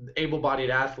able-bodied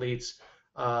athletes,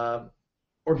 or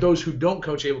those who don't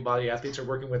coach able-bodied athletes or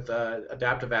working with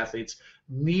adaptive athletes,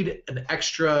 need an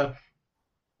extra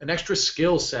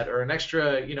skill set or an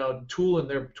extra tool in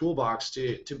their toolbox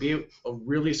to be a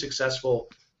really successful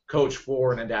coach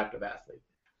for an adaptive athlete?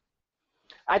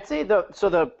 I'd say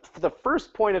the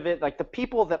first point of it, like the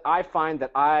people that I find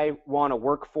that I want to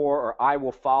work for or I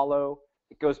will follow,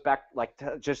 it goes back like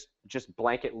to just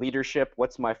blanket leadership.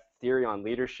 What's my theory on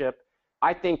leadership?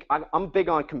 I think I'm big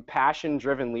on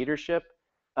compassion-driven leadership.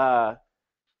 My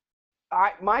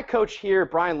coach here,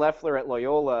 Brian Leffler at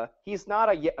Loyola, he's not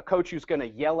a coach who's going to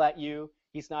yell at you.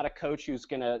 He's not a coach who's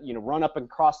going to run up and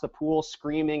across the pool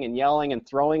screaming and yelling and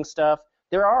throwing stuff.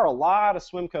 There are a lot of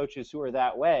swim coaches who are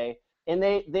that way. And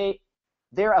they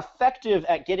they're effective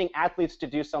at getting athletes to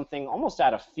do something almost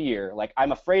out of fear. Like,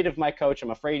 I'm afraid of my coach.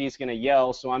 I'm afraid he's going to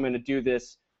yell, so I'm going to do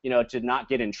this, to not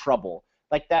get in trouble.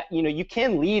 Like that, you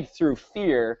can lead through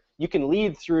fear. You can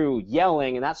lead through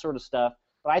yelling and that sort of stuff.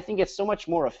 But I think it's so much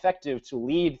more effective to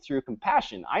lead through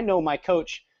compassion. I know my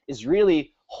coach is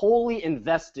really wholly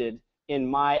invested in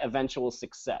my eventual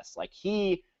success. Like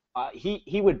he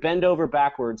would bend over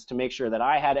backwards to make sure that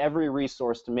I had every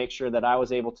resource to make sure that I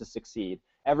was able to succeed.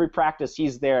 Every practice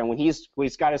he's there, and when he's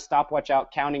got his stopwatch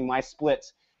out counting my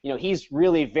splits, he's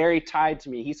really very tied to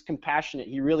me. He's compassionate.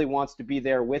 He really wants to be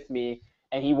there with me,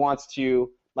 and he wants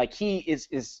to, like, he is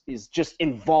just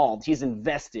involved. He's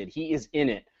invested. He is in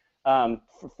it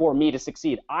for me to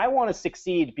succeed. I want to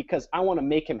succeed because I want to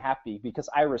make him happy, because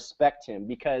I respect him,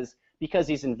 because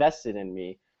he's invested in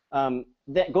me.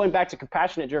 Going back to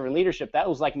compassionate driven leadership, that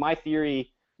was like my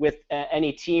theory with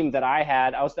any team that I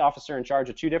had. I was the officer in charge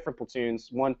of 2 different platoons,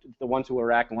 one to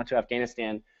Iraq and one to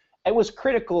Afghanistan. It was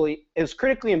critically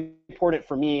important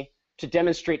for me to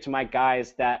demonstrate to my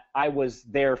guys that I was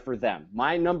there for them.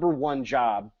 My number one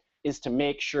job is to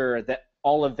make sure that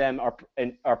all of them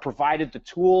are provided the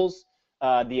tools,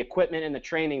 the equipment, and the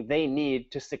training they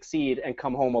need to succeed and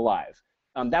come home alive.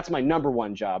 That's my number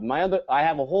one job. I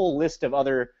have a whole list of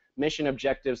other mission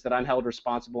objectives that I'm held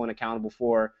responsible and accountable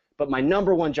for, but my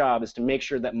number one job is to make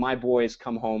sure that my boys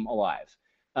come home alive.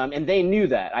 And they knew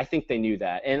that. I think they knew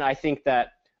that. And I think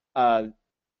that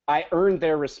I earned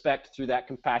their respect through that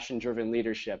compassion-driven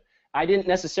leadership. I didn't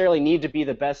necessarily need to be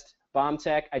the best bomb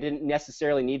tech. I didn't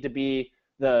necessarily need to be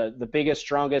the biggest,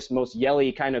 strongest, most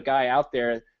yelly kind of guy out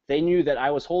there. They knew that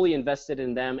I was wholly invested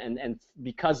in them, and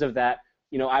because of that,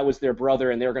 I was their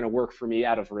brother, and they were going to work for me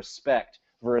out of respect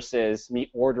versus me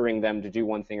ordering them to do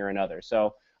one thing or another.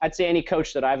 So I'd say any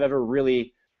coach that I've ever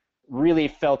really, really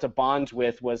felt a bond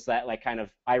with was that, like, kind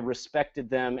of, I respected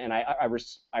them, and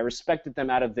I respected them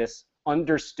out of this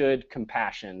understood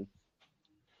compassion.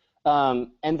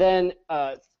 And then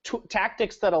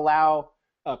tactics that allow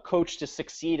a coach to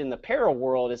succeed in the para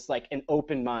world is like an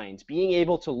open mind, being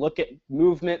able to look at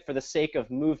movement for the sake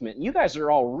of movement. You guys are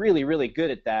all really, really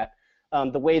good at that.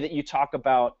 The way that you talk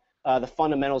about the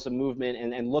fundamentals of movement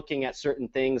and looking at certain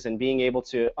things and being able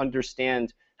to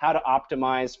understand how to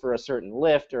optimize for a certain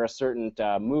lift or a certain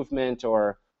movement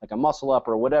or like a muscle up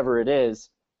or whatever it is.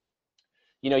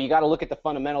 You got to look at the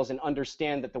fundamentals and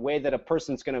understand that the way that a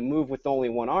person's going to move with only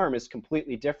one arm is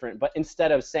completely different. But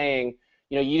instead of saying,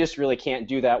 you just really can't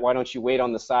do that, why don't you wait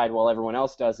on the side while everyone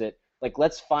else does it? Like,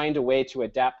 let's find a way to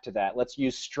adapt to that. Let's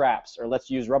use straps, or let's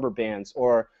use rubber bands,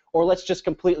 or let's just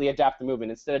completely adapt the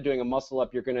movement. Instead of doing a muscle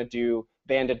up, you're going to do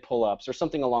banded pull-ups or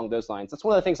something along those lines. That's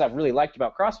one of the things I've really liked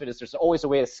about CrossFit is there's always a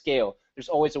way to scale. There's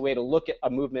always a way to look at a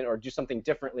movement or do something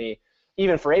differently,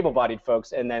 even for able-bodied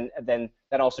folks, and then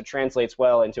that also translates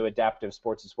well into adaptive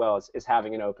sports as well, is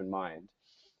having an open mind.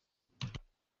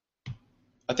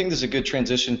 I think this is a good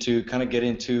transition to kind of get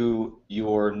into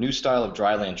your new style of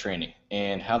dryland training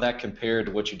and how that compared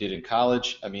to what you did in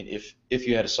college. I mean, if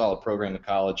you had a solid program in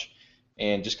college,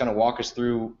 and just kind of walk us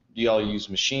through, do y'all use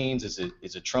machines? Is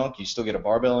it trunk? You still get a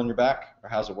barbell on your back, or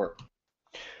how's it work?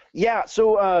 Yeah,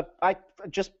 so I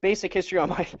just basic history on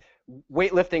my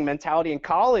weightlifting mentality in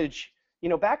college.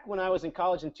 Back when I was in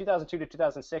college in 2002 to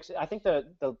 2006, I think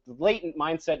the latent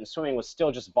mindset in swimming was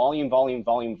still just volume, volume,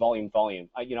 volume, volume, volume.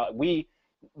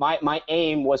 My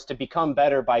aim was to become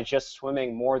better by just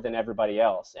swimming more than everybody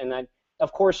else. And then,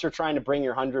 of course, you're trying to bring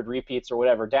your 100 repeats or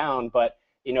whatever down, but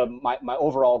my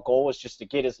overall goal was just to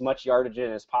get as much yardage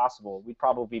in as possible. We'd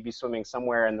probably be swimming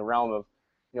somewhere in the realm of,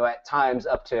 at times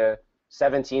up to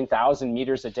 17,000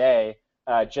 meters a day,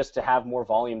 just to have more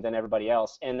volume than everybody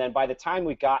else. And then by the time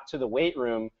we got to the weight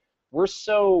room,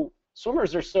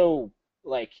 swimmers are so,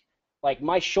 like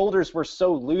my shoulders were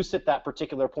so loose at that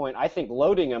particular point, I think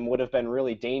loading them would have been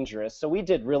really dangerous. So we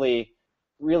did really,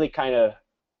 really kind of,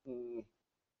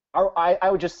 I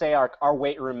would just say our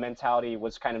weight room mentality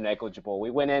was kind of negligible. We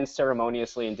went in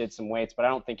ceremoniously and did some weights, but I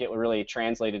don't think it really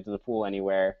translated to the pool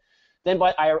anywhere. Then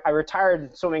I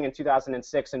retired swimming in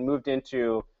 2006 and moved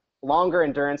into longer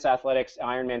endurance athletics,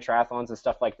 Ironman triathlons and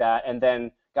stuff like that, and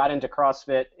then got into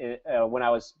CrossFit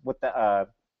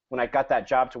when I got that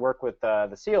job to work with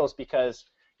the SEALs, because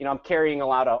I'm carrying a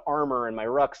lot of armor in my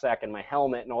rucksack and my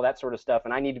helmet and all that sort of stuff,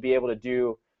 and I need to be able to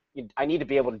do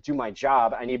my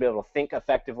job. I need to be able to think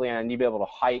effectively, and I need to be able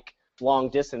to hike long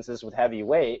distances with heavy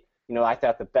weight. I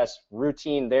thought the best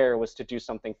routine there was to do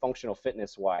something functional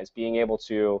fitness-wise, being able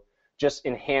to just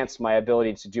enhance my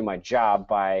ability to do my job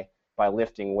by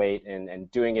lifting weight and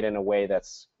doing it in a way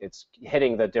it's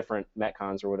hitting the different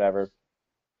metcons or whatever.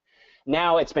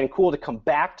 now it's been cool to come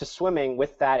back to swimming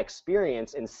with that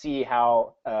experience and see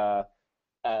how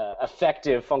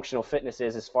effective functional fitness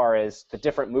is as far as the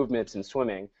different movements in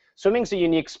swimming. Swimming's a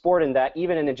unique sport in that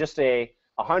even in just a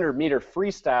 100-meter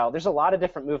freestyle, there's a lot of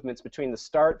different movements between the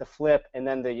start, the flip, and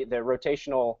then the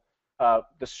rotational,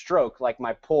 the stroke, like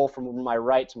my pull from my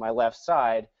right to my left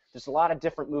side. There's a lot of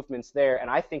different movements there, and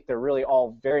I think they're really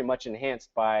all very much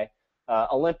enhanced by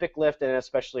Olympic lift and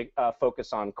especially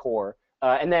focus on core.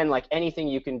 And then like anything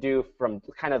you can do from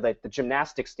kind of like the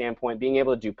gymnastic standpoint, being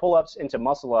able to do pull-ups into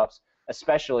muscle-ups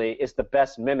especially is the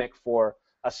best mimic for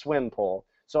a swim pull.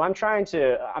 So I'm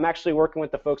actually working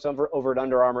with the folks over at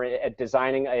Under Armour at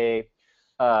designing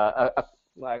for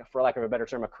lack of a better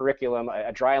term, a curriculum,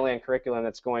 a dryland curriculum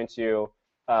that's going to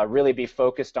really be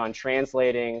focused on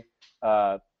translating,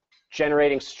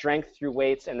 generating strength through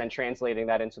weights and then translating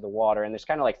that into the water. And there's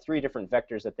kind of like 3 different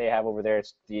vectors that they have over there.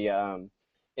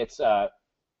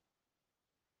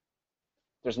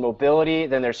 There's mobility,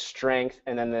 then there's strength,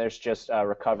 and then there's just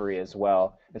recovery as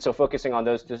well. And so focusing on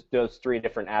those 3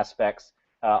 different aspects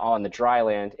on the dry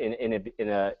land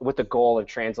with the goal of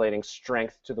translating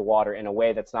strength to the water in a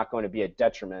way that's not going to be a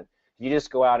detriment. If you just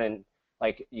go out and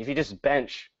if you just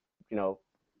bench,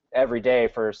 every day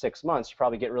for 6 months, you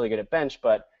probably get really good at bench,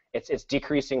 but it's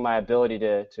decreasing my ability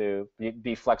to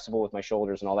be flexible with my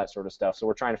shoulders and all that sort of stuff. So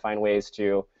we're trying to find ways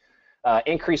to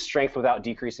increase strength without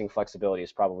decreasing flexibility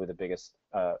is probably the biggest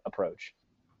approach.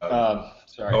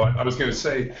 Sorry. Oh, I was going to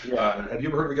say, have you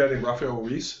ever heard of a guy named Rafael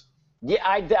Ruiz?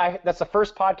 Yeah, that's the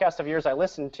first podcast of yours I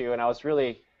listened to, and I was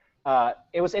really,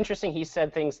 it was interesting. He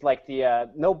said things like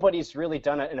nobody's really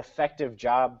done an effective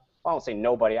job. I won't say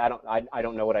nobody. I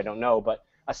don't know what I don't know, but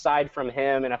aside from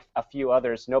him and a few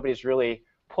others, nobody's really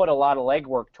put a lot of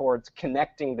legwork towards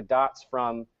connecting the dots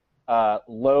from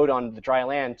load on the dry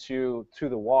land to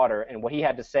the water. And what he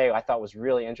had to say I thought was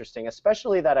really interesting,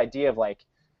 especially that idea of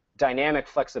dynamic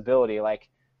flexibility. Like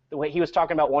the way he was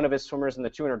talking about one of his swimmers in the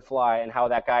 200 fly and how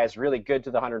that guy is really good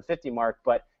to the 150 mark,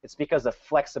 but it's because of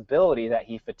flexibility that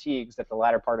he fatigues at the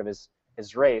latter part of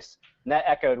his race. And that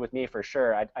echoed with me for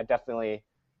sure. I definitely,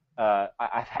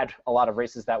 I've had a lot of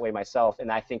races that way myself, and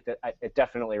I think that it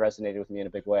definitely resonated with me in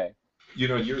a big way.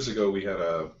 Years ago we had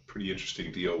a pretty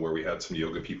interesting deal where we had some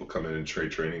yoga people come in and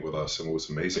training with us, and what was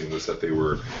amazing was that they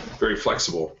were very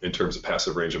flexible in terms of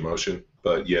passive range of motion,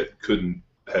 but yet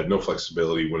had no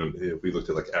flexibility if we looked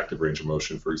at active range of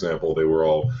motion. For example, they were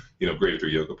all great at their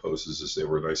yoga poses as they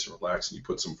were nice and relaxed, and you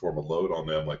put some form of load on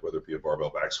them, like whether it be a barbell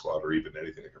back squat or even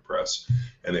anything like a press,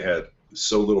 and they had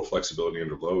so little flexibility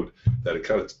under load that it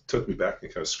kind of took me back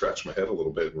and kind of scratched my head a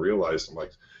little bit and realized I'm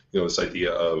like, this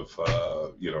idea of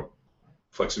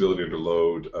flexibility under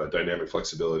load, dynamic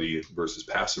flexibility versus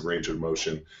passive range of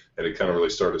motion, and it kind of really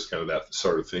started us kind of that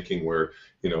sort of thinking where,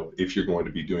 if you're going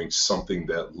to be doing something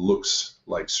that looks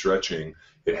like stretching,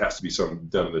 it has to be something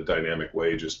done in a dynamic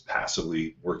way. Just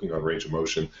passively working on range of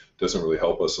motion doesn't really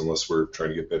help us unless we're trying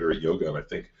to get better at yoga, and I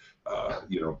think,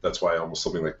 that's why almost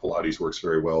something like Pilates works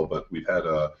very well, but we've had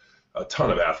a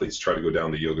ton of athletes try to go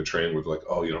down the yoga train with I'm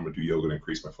going to do yoga to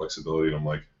increase my flexibility, and I'm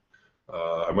like,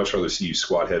 I'd much rather see you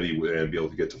squat heavy and be able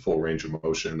to get to full range of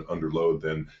motion under load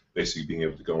than basically being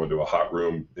able to go into a hot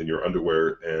room in your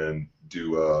underwear and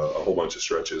do a whole bunch of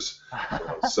stretches.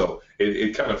 So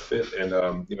it kind of fit. And,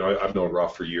 I've known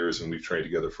Ralph for years, and we've trained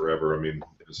together forever. I mean,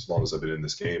 as long as I've been in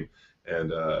this game.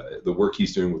 And the work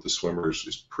he's doing with the swimmers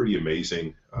is pretty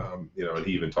amazing. And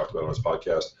he even talked about it on his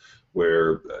podcast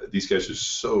where these guys are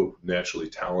so naturally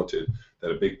talented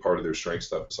that a big part of their strength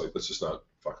stuff is let's just not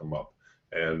fuck them up.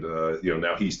 And,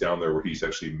 now he's down there where he's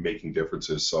actually making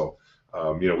differences. So,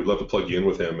 we'd love to plug you in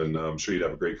with him, and I'm sure you'd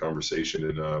have a great conversation.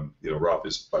 And, Rob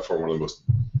is by far one of the most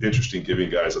interesting giving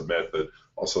guys I've met, but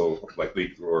also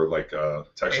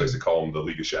Tax likes to call him the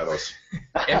League of Shadows.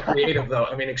 And creative, though.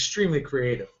 I mean, extremely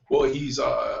creative. Well, he's,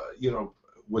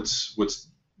 what's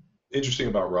interesting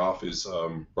about Ralph is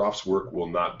Ralph's work will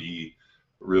not be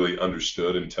really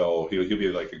understood until he'll be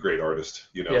like a great artist,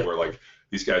 where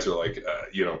these guys are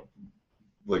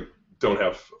don't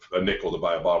have a nickel to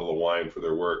buy a bottle of wine for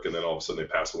their work, and then all of a sudden they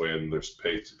pass away and their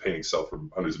paintings sell for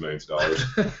hundreds of millions of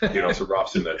dollars. So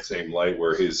Ralph's in that same light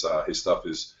where his stuff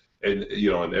is, and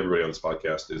everybody on this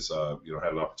podcast is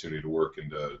had an opportunity to work and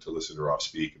to listen to Ralph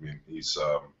speak. I mean, he's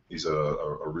a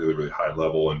really, really high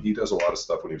level, and he does a lot of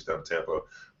stuff when he was down in Tampa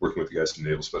working with the guys in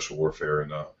Naval Special Warfare.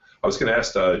 And I was going to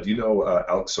ask, do you know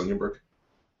Alex Sonnenberg?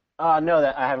 No,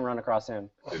 that I haven't run across him.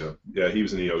 Yeah, he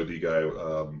was an EOD guy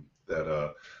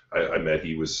that I met.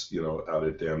 He was, out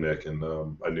at Dam Neck, and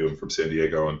I knew him from San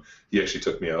Diego, and he actually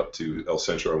took me out to El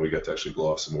Centro, and we got to actually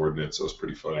blow off some ordnance. So it was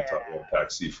pretty fun. He taught me how to pack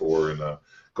C4 and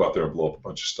go out there and blow up a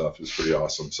bunch of stuff. It was pretty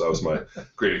awesome. So that was my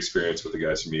great experience with the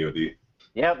guys from EOD.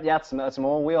 Yep, yeah, it's an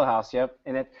old wheelhouse. Yep,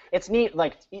 and it's neat.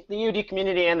 Like the EOD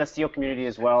community and the SEAL community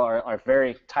as well are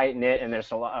very tight knit, and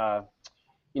there's a lot.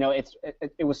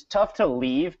 It was tough to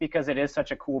leave because it is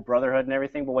such a cool brotherhood and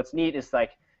everything. But what's neat is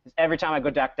every time I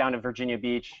go back down to Virginia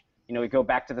Beach, we go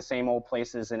back to the same old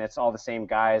places, and it's all the same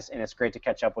guys, and it's great to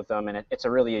catch up with them, and it's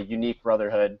really a unique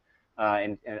brotherhood,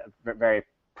 and very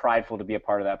prideful to be a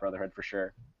part of that brotherhood for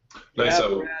sure. Nice. Yeah,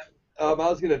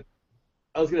 Brad,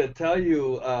 I was gonna tell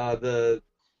you the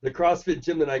CrossFit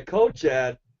gym that I coach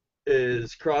at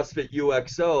is CrossFit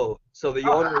UXO. So the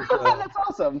owner's that's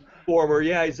awesome. Former,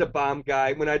 he's a bomb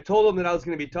guy. When I told him that I was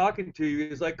gonna be talking to you, he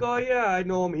was like, "Oh yeah, I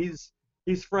know him. He's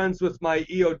friends with my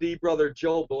EOD brother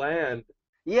Joe Bland."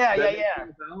 Yeah.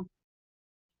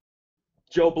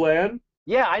 Joe Bland?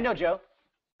 Yeah, I know Joe.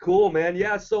 Cool, man.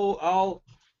 Yeah, so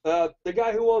the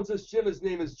guy who owns this gym, his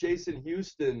name is Jason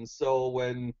Houston. So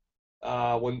when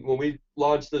we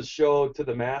launch this show to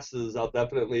the masses, I'll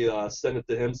definitely send it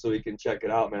to him so he can check it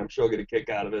out, man. I'm sure he'll get a kick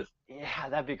out of it. Yeah,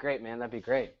 that'd be great, man. That'd be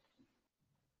great.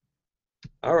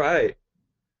 All right.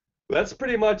 That's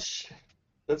pretty much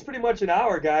an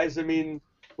hour, guys. I mean,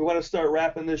 we want to start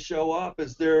wrapping this show up.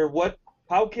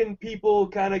 How can people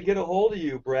kind of get a hold of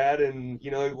you, Brad? And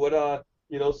what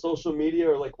social media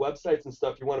or like websites and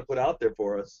stuff you want to put out there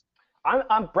for us?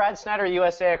 I'm Brad Snyder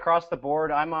USA across the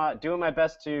board. I'm doing my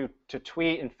best to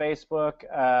tweet and Facebook.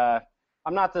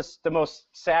 I'm not the most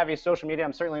savvy social media.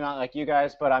 I'm certainly not like you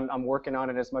guys, but I'm working on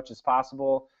it as much as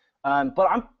possible.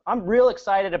 But I'm real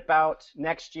excited about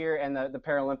next year and the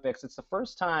Paralympics. It's the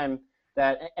first time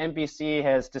that NBC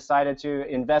has decided to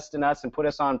invest in us and put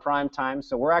us on prime time.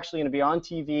 So we're actually going to be on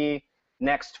TV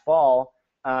next fall,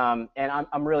 and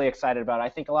I'm really excited about it. I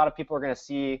think a lot of people are going to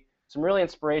see some really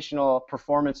inspirational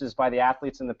performances by the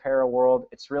athletes in the para world.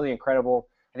 It's really incredible.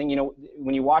 I think,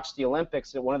 when you watch the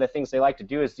Olympics, one of the things they like to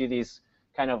do is do these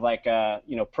kind of like,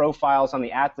 profiles on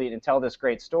the athlete and tell this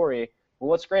great story. Well,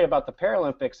 what's great about the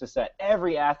Paralympics is that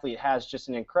every athlete has just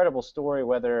an incredible story,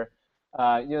 whether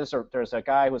there's a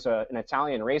guy who's an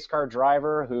Italian race car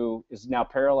driver who is now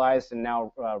paralyzed and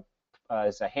now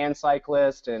is a hand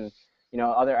cyclist, and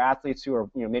other athletes who are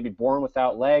maybe born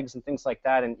without legs and things like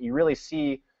that, and you really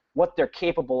see what they're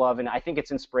capable of, and I think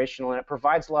it's inspirational, and it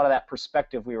provides a lot of that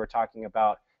perspective we were talking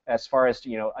about as far as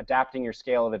adapting your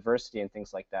scale of adversity and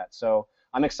things like that. So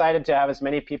I'm excited to have as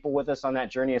many people with us on that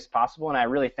journey as possible, and I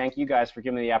really thank you guys for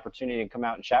giving me the opportunity to come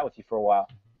out and chat with you for a while.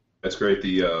 That's great.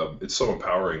 It's so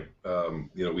empowering.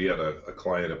 We had a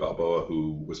client at Balboa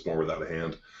who was born without a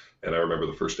hand, and I remember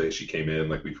the first day she came in,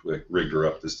 we rigged her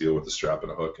up this deal with a strap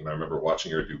and a hook, and I remember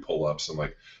watching her do pull-ups and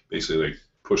basically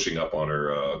pushing up on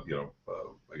her,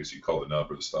 I guess you call it the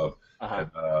nub or the stub. Uh-huh.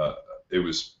 And it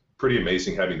was pretty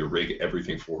amazing having to rig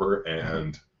everything for her,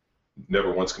 and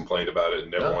never once complained about it,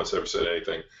 never once ever said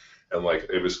anything. And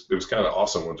it was kind of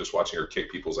awesome when just watching her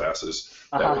kick people's asses.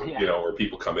 Where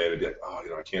people come in and be like,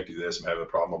 I can't do this, I'm having a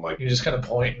problem. I'm like, you just kind of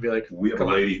point and be like, we have a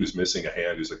lady who's missing a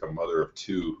hand, who's a mother of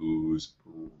two, who's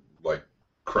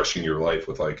crushing your life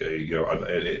with at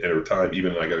her time,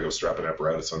 even I got to go strap an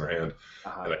apparatus on her hand.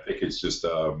 Uh-huh. And I think it's just,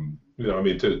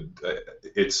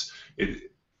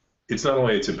 it's not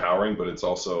only it's empowering, but it's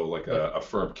also a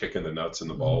firm kick in the nuts and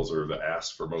the balls or the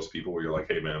ass for most people, where you're like,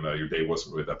 hey man, your day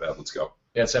wasn't really that bad, let's go.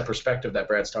 Yeah, it's that perspective that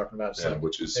Brad's talking about. So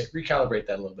which is recalibrate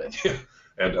that a little bit. Yeah.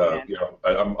 And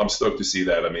I'm stoked to see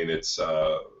that. I mean, it's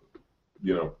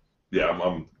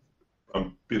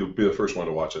I'm be the first one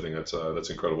to watch. I think that's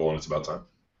incredible, and it's about time.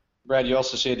 Brad, you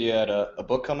also said you had a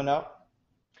book coming out?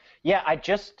 Yeah, I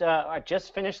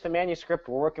just finished the manuscript.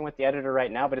 We're working with the editor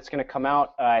right now, but it's going to come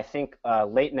out, I think,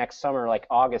 late next summer, like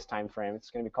August timeframe.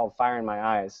 It's going to be called Fire in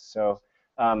My Eyes. So,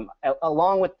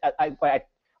 along with,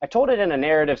 I told it in a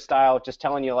narrative style, just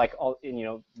telling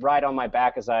you right on my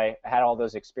back as I had all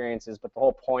those experiences. But the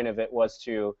whole point of it was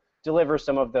to deliver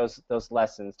some of those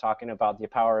lessons, talking about the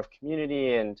power of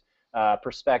community and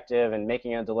perspective, and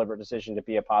making a deliberate decision to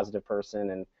be a positive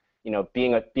person, and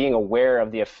being aware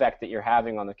of the effect that you're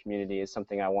having on the community is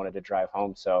something I wanted to drive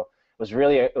home. So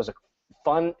it was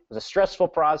a stressful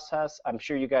process. I'm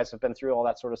sure you guys have been through all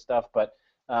that sort of stuff, but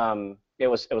it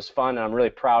was fun, and I'm really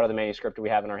proud of the manuscript we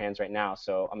have in our hands right now.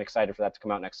 So I'm excited for that to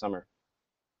come out next summer.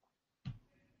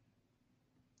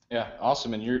 Yeah,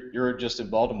 awesome. And you're just in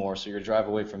Baltimore, so you're a drive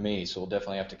away from me. So we'll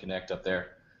definitely have to connect up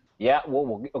there. Yeah,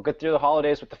 we'll get through the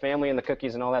holidays with the family and the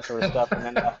cookies and all that sort of stuff,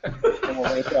 and then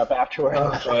we'll wake up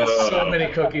afterwards. So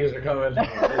many cookies are coming.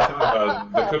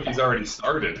 The cookies already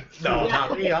started. No,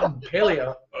 not me. I'm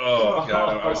paleo. Oh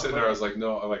God! I was sitting there. I was like,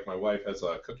 no. Like my wife has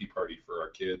a cookie party for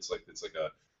our kids. Like it's like a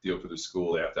deal for the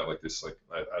school. They have to have like this. Like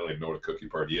I don't even know what a cookie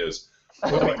party is.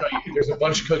 There's a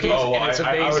bunch of cookies. Oh, and it's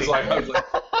amazing.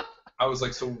 I was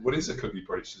like, so what is a cookie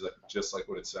party? She's like, just like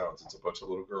what it sounds. It's a bunch of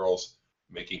little girls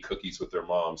making cookies with their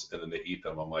moms, and then they eat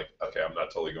them. I'm like, okay, I'm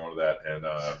not totally going to that. And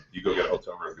you go get a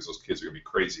hotel room because those kids are gonna be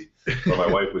crazy. But my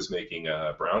wife was making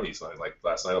brownies, and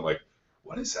last night I'm like,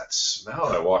 what is that smell?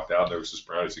 And I walked out, and there was just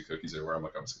brownies and cookies everywhere. I'm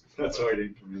like, that's why I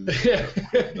didn't come in.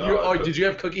 Did you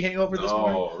have cookie hangover this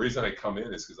morning? No, the reason I come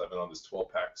in is because I've been on this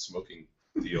 12-pack smoking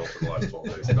deal for the last 12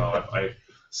 days. No, I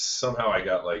somehow I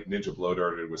got like ninja blow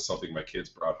darted with something my kids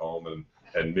brought home,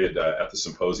 and mid at the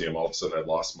symposium, all of a sudden I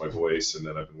lost my voice, and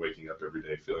then I've been waking up every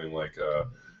day feeling like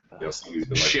somebody's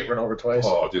been like shit run over twice.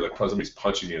 Oh, dude, like somebody's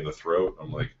punching me in the throat.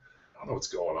 I'm like, I don't know what's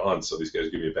going on. So these guys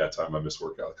give me a bad time. I missed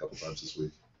workout a couple times this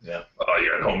week. Yeah. Oh,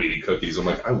 you're at home eating cookies. I'm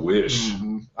like, I wish.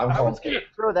 Mm-hmm. I was going to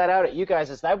throw that out at you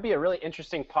guys. That would be a really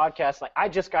interesting podcast. Like, I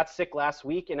just got sick last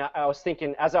week, and I was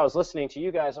thinking, as I was listening to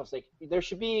you guys, I was like,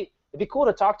 it'd be cool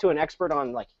to talk to an expert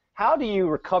on, like, how do you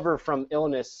recover from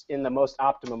illness in the most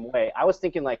optimum way? I was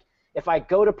thinking, like, if I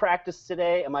go to practice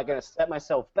today, am I going to set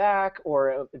myself back,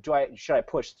 or should I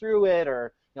push through it,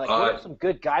 or what are some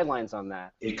good guidelines on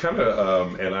that? It kind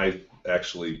of, and I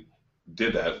actually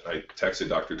did that. I texted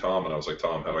Dr. Tom, and I was like,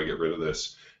 Tom, how do I get rid of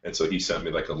this? And so he sent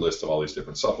me like a list of all these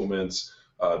different supplements.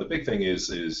 The big thing is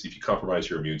if you compromise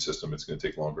your immune system, it's going to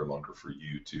take longer and longer for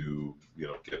you to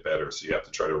get better. So you have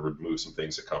to try to remove some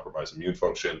things that compromise immune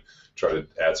function, try to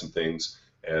add some things.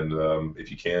 And if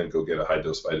you can, go get a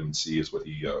high-dose vitamin C is what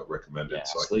he recommended. Yeah,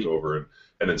 so sleep. I can go over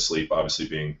and then sleep, obviously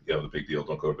being the big deal.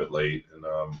 Don't go to bed late, and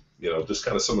just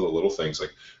kind of some of the little things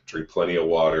like drink plenty of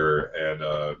water, and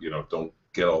don't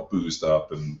get all boozed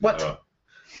up and It's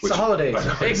the holidays.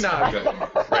 Eggnog.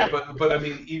 Right, but I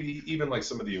mean, even like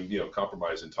some of the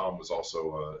compromise. And Tom was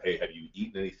also, hey, have you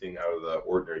eaten anything out of the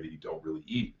ordinary that you don't really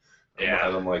eat? Yeah.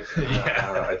 And I'm like,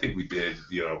 I think we did,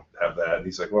 have that. And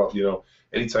he's like, well,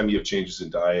 anytime you have changes in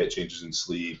diet, changes in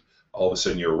sleep, all of a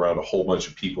sudden you're around a whole bunch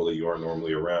of people that you aren't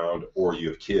normally around, or you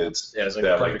have kids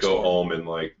that go home and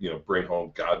bring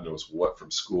home God knows what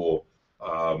from school.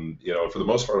 For the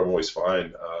most part, I'm always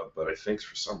fine. But I think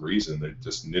for some reason they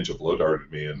just ninja blow darted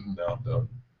me, and now I'm done.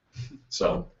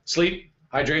 So sleep,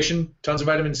 hydration, tons of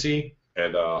vitamin C.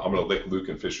 And I'm gonna lick Luke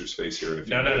and Fisher's face here in a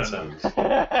few minutes. No.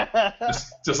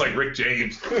 Just like Rick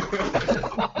James.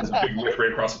 It's a big lick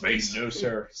right across the face. No,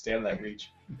 sir. Stay out of that reach.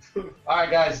 All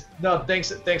right, guys. No,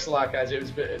 thanks a lot, guys. It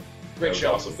was a great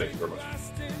show. Awesome. Thank you very much.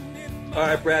 All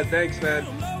right, Brad. Thanks, man.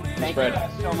 Thank you guys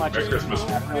so much. Merry Christmas.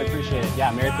 I really appreciate it.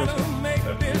 Yeah, Merry Christmas.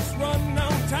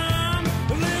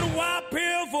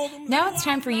 Now it's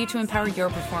time for you to empower your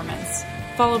performance.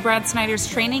 Follow Brad Snyder's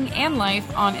training and life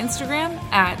on Instagram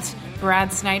at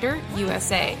Brad Snyder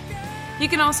USA. You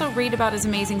can also read about his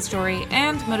amazing story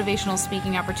and motivational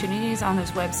speaking opportunities on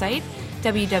his website,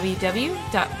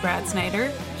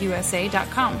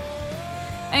 www.bradsnyderusa.com.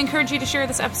 I encourage you to share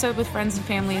this episode with friends and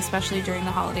family, especially during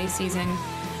the holiday season.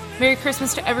 Merry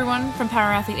Christmas to everyone from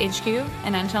Power Athlete HQ,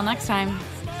 and until next time,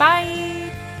 bye!